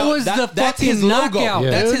 That was the that's fucking his logo. knockout. Yeah.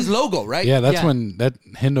 That's dude. his logo, right? Yeah, that's Yeah. when that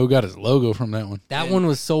Hendo got his logo from that one. That one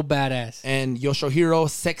was so badass. And Yoshihiro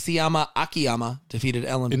Sexyama Akiyama defeated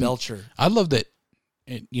Ellen Belcher. I love that.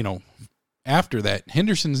 after that,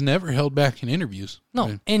 Henderson's never held back in interviews.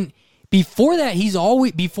 No, and before that,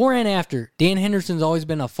 before and after, Dan Henderson's always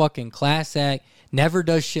been a fucking class act, never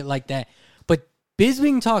does shit like that. But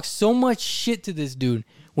Bisping talks so much shit to this dude.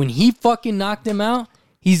 When he fucking knocked him out,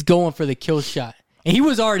 he's going for the kill shot. And he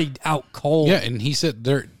was already out cold. Yeah, and he said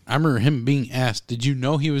I remember him being asked, "Did you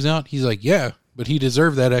know he was out?" He's like, "Yeah, but he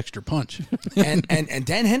deserved that extra punch." and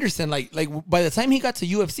Dan Henderson, like by the time he got to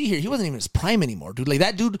UFC here, he wasn't even his prime anymore, dude. Like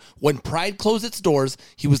that dude, when Pride closed its doors,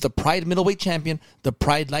 he was the Pride middleweight champion, the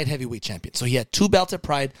Pride light heavyweight champion. So he had 2 belts at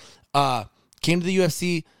Pride. Came to the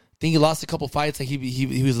UFC. I think he lost a couple fights. Like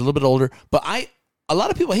he was a little bit older. But a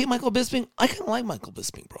lot of people hate Michael Bisping. I kind of like Michael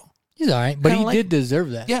Bisping, bro. He's all right, but he did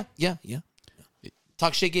deserve that. Yeah.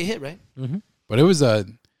 Talk shit, get hit, right? Mm-hmm. But it was I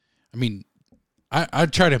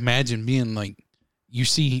try to imagine being like, you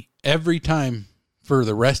see every time for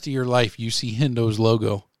the rest of your life, you see Hendo's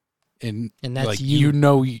logo, and that's like you. you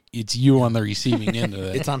know it's you on the receiving end of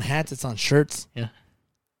that. It's on hats, it's on shirts. Yeah.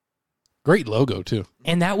 Great logo too.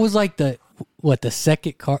 And that was like the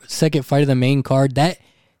second fight of the main card. That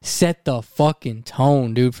set the fucking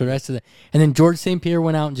tone, dude, for the rest of the. And then George St. Pierre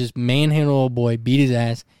went out and just manhandled old boy, beat his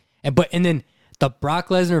ass. And then the Brock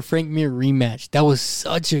Lesnar Frank Mir rematch. That was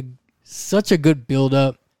such a good build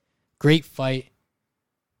up, great fight.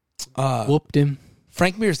 Whooped him.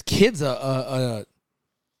 Frank Mir's kid's a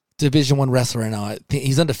Division I wrestler right now. I think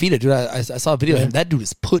he's undefeated, dude. I saw a video of him. That dude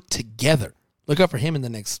is put together. Look out for him in the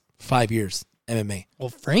next 5 years. MMA. Well,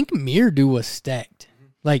 Frank Mir, dude, was stacked.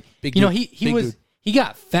 Like, Big you know, dude. he Big was dude. he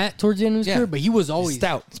got fat towards the end of his career, but he was always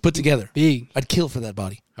stout. It's put together. big. I'd kill for that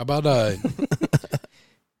body. How about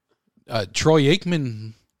Troy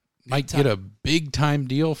Aikman might get a big time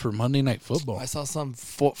deal for Monday Night Football. I saw some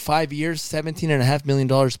 5 years, $17.5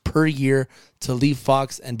 million per year to leave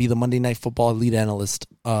Fox and be the Monday Night Football lead analyst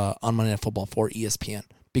on Monday Night Football for ESPN.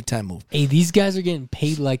 Big time move. Hey, these guys are getting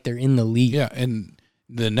paid like they're in the league. Yeah, and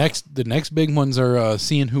the next big ones are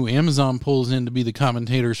seeing who Amazon pulls in to be the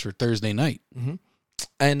commentators for Thursday night. Mm-hmm.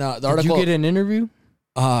 And the article. Did you get an interview?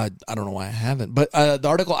 I don't know why I haven't, but the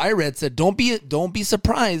article I read said don't be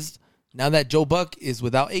surprised now that Joe Buck is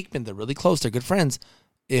without Aikman. They're really close. They're good friends.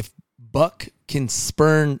 If Buck can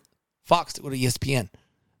spurn Fox to go to ESPN,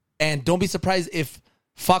 and don't be surprised if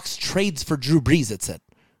Fox trades for Drew Brees. It said.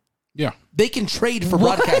 Yeah. They can trade for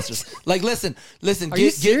broadcasters. Like, listen. Are you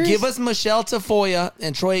serious? Give us Michelle Tafoya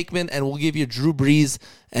and Troy Aikman, and we'll give you Drew Brees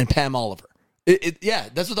and Pam Oliver. Yeah,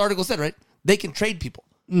 that's what the article said, right? They can trade people.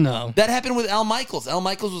 No. That happened with Al Michaels. Al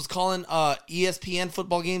Michaels was calling ESPN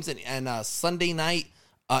football games and Sunday night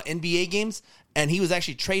NBA games, and he was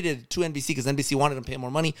actually traded to NBC because NBC wanted him to pay more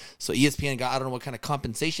money. So ESPN got, I don't know what kind of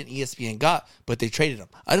compensation ESPN got, but they traded him.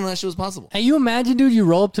 I didn't know that shit was possible. Hey, you imagine, dude, you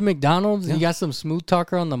roll up to McDonald's and you got some smooth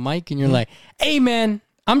talker on the mic and you're like, hey, man,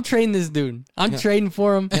 I'm trading this dude. I'm trading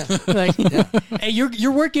for him. Like, hey,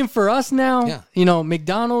 you're working for us now. Yeah. You know,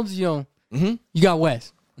 McDonald's, you got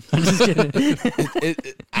Wes. I'm just kidding.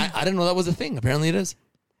 I didn't know that was a thing. Apparently it is.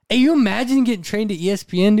 Hey, you imagine getting trained at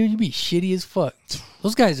ESPN, dude? You'd be shitty as fuck.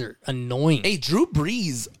 Those guys are annoying. Hey, Drew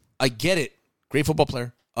Brees, I get it. Great football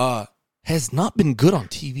player. Has not been good on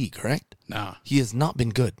TV, correct? Nah. He has not been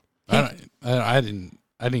good. I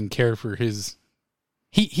didn't care for his.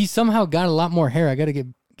 He somehow got a lot more hair. I got to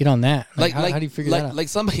get on that. Like, how do you figure that out? Like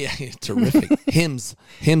somebody, terrific.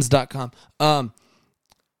 Hims.com.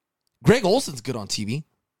 Greg Olson's good on TV.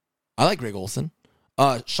 I like Greg Olson.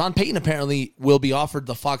 Sean Payton apparently will be offered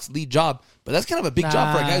the Fox lead job, but that's kind of a big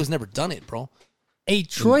job for a guy who's never done it, bro. Hey,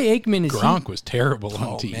 Troy Aikman is Gronk was terrible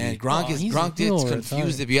on TV. Man, Gronk gets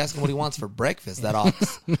confused if you ask him what he wants for breakfast. That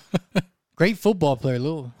ox. Great football player,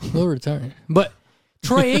 little retired. But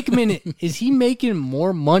Troy Aikman, is he making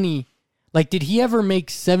more money? Like, did he ever make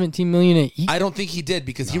 $17 million? I don't think he did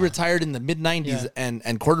because he retired in the mid '90s, and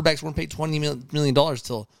quarterbacks weren't paid $20 million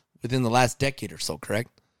till within the last decade or so. Correct?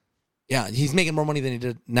 Yeah, he's making more money than he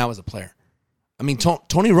did now as a player. I mean,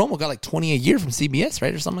 Tony Romo got like 20 a year from CBS,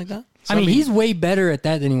 right, or something like that. So, I mean, he's way better at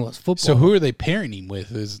that than he was football. So who are they pairing him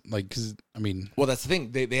with? Is like, cause, I mean, well, that's the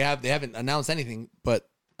thing. They haven't announced anything, but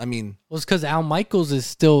I mean, well, it's because Al Michaels is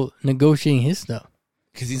still negotiating his stuff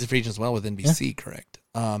because he's a free agent as well with NBC. Yeah. Correct.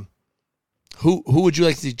 Who would you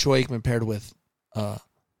like to see Troy Aikman paired with on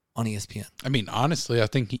ESPN? I mean, honestly, I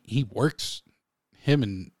think he works. Him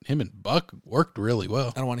and Buck worked really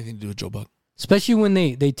well. I don't want anything to do with Joe Buck. Especially when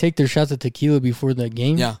they take their shots of tequila before the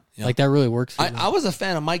game. Yeah. Like, that really works for I was a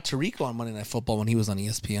fan of Mike Tirico on Monday Night Football when he was on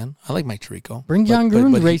ESPN. I like Mike Tirico. Bring John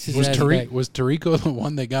Gruden to race his ass back. Was Tirico the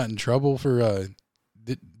one that got in trouble for,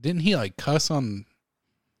 didn't he, like, cuss on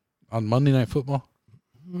Monday Night Football?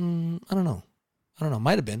 I don't know.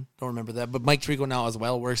 Might have been. Don't remember that. But Mike Tirico now as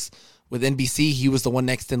well works with NBC. He was the one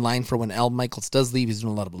next in line for when Al Michaels does leave. He's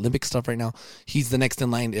doing a lot of Olympic stuff right now. He's the next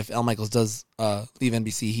in line. If Al Michaels does leave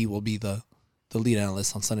NBC, he will be the lead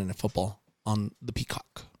analyst on Sunday Night Football on the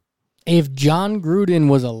Peacock. If John Gruden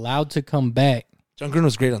was allowed to come back, John Gruden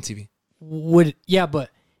was great on TV. But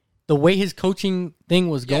the way his coaching thing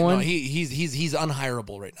was Yeah, going, no, he's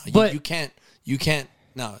unhireable right now. But- you can't.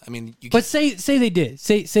 No, I mean, you but can't. say they did.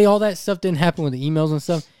 Say all that stuff didn't happen with the emails and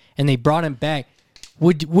stuff, and they brought him back.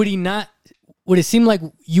 Would he not? Would it seem like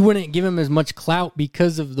you wouldn't give him as much clout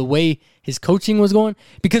because of the way his coaching was going?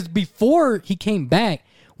 Because before he came back,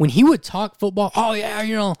 when he would talk football, oh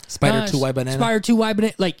yeah, Spider 2Y banana. Spider 2Y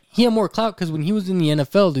banana. Like he had more clout because when he was in the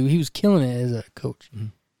NFL, dude, he was killing it as a coach. Mm-hmm.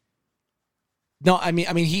 No, I mean,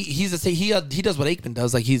 he does what Aikman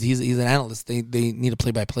does. Like he's an analyst. They need a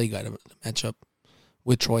play-by-play guy to match up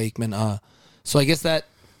with Troy Aikman. So I guess that,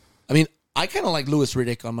 I mean, I kind of like Louis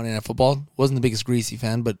Riddick on Monday Night Football. Wasn't the biggest Greasy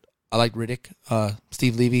fan, but I like Riddick.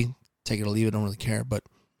 Steve Levy, take it or leave it, don't really care. But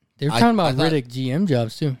They were talking about I thought- Riddick GM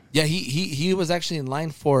jobs too. yeah, he was actually in line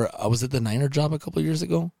for was it the Niner job a couple of years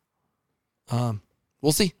ago?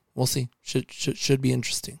 We'll see. Should be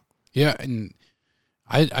interesting. Yeah, and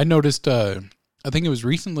I noticed. I think it was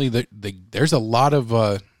recently that there's a lot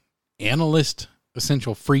of analyst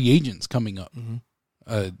essential free agents coming up. Mm-hmm.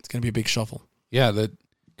 It's gonna be a big shuffle. Yeah, that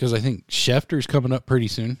because I think Schefter's coming up pretty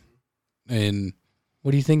soon, and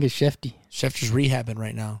What do you think of Shefty? Schefter's rehabbing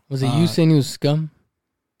right now. Was it you saying he was scum?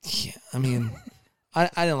 Yeah, I mean, I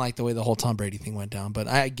didn't like the way the whole Tom Brady thing went down, but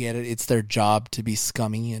I get it. It's their job to be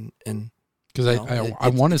scummy and because you know, I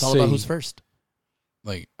want to it's all say about who's first.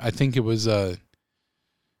 like I think it was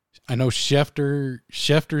I know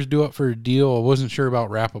Schefter's due up for a deal. I wasn't sure about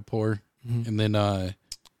Rappaport, and then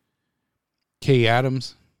Kay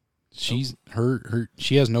Adams. She's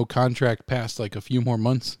she has no contract past like a few more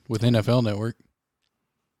months with NFL Network,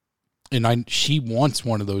 and she wants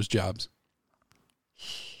one of those jobs.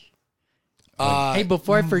 Hey,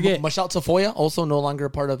 before I forget, Michelle Tafoya, also no longer a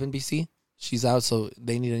part of NBC. She's out, so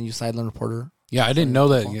they need a new sideline reporter. Yeah, I didn't know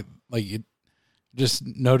that. Just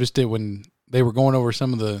noticed it when they were going over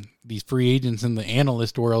some of these free agents in the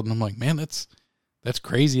analyst world, and I'm like, man, that's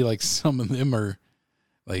crazy. Like some of them are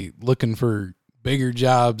like looking for bigger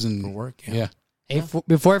jobs and For work, Yeah. hey,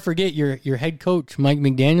 before I forget, your head coach Mike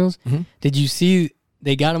McDaniels. Did you see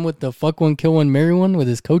they got him with the fuck one, kill one, marry one with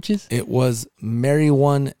his coaches? It was marry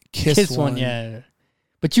one, kiss one. Yeah.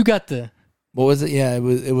 But you got the What was it? Yeah,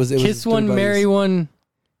 it was kiss three one, buddies. marry one,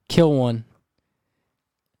 kill one.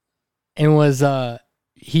 And was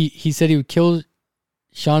he said he would kill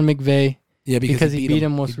Sean McVay Yeah, because he beat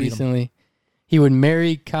him most recently. He would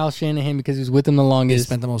marry Kyle Shanahan because he was with him the They longest,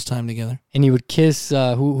 spent the most time together and he would kiss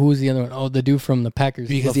who was the other one? Oh, the dude from the Packers.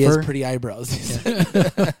 because he has LaFleur. pretty eyebrows.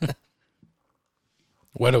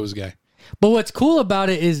 Weddow's guy. But what's cool about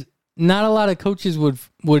it is not a lot of coaches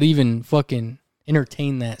would even fucking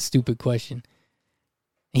entertain that stupid question.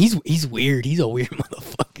 He's weird. He's a weird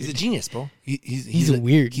motherfucker. He's a genius, bro. He's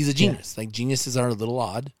weird. He's a Yeah. genius. Like geniuses are a little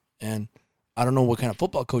odd, and I don't know what kind of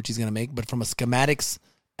football coach he's gonna make, but from a schematics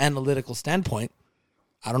analytical standpoint,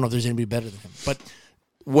 I don't know if there's anybody better than him. But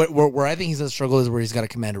where I think he's gonna struggle is where he's got to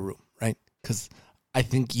command a room, right? Because I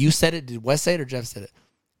think you said it. Did Wes say it or Jeff said it?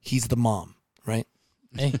 He's the mom, right?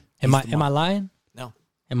 Hey, am I lying? No.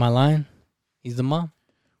 Am I lying? He's the mom.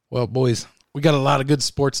 Well, boys, we got a lot of good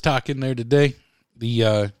sports talk in there today.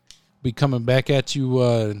 Be coming back at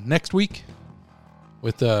you next week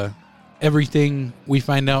with everything we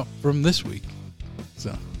find out from this week.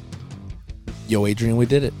 So, Yo, Adrian, we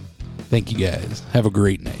did it. thank you guys. Have a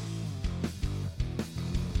great night.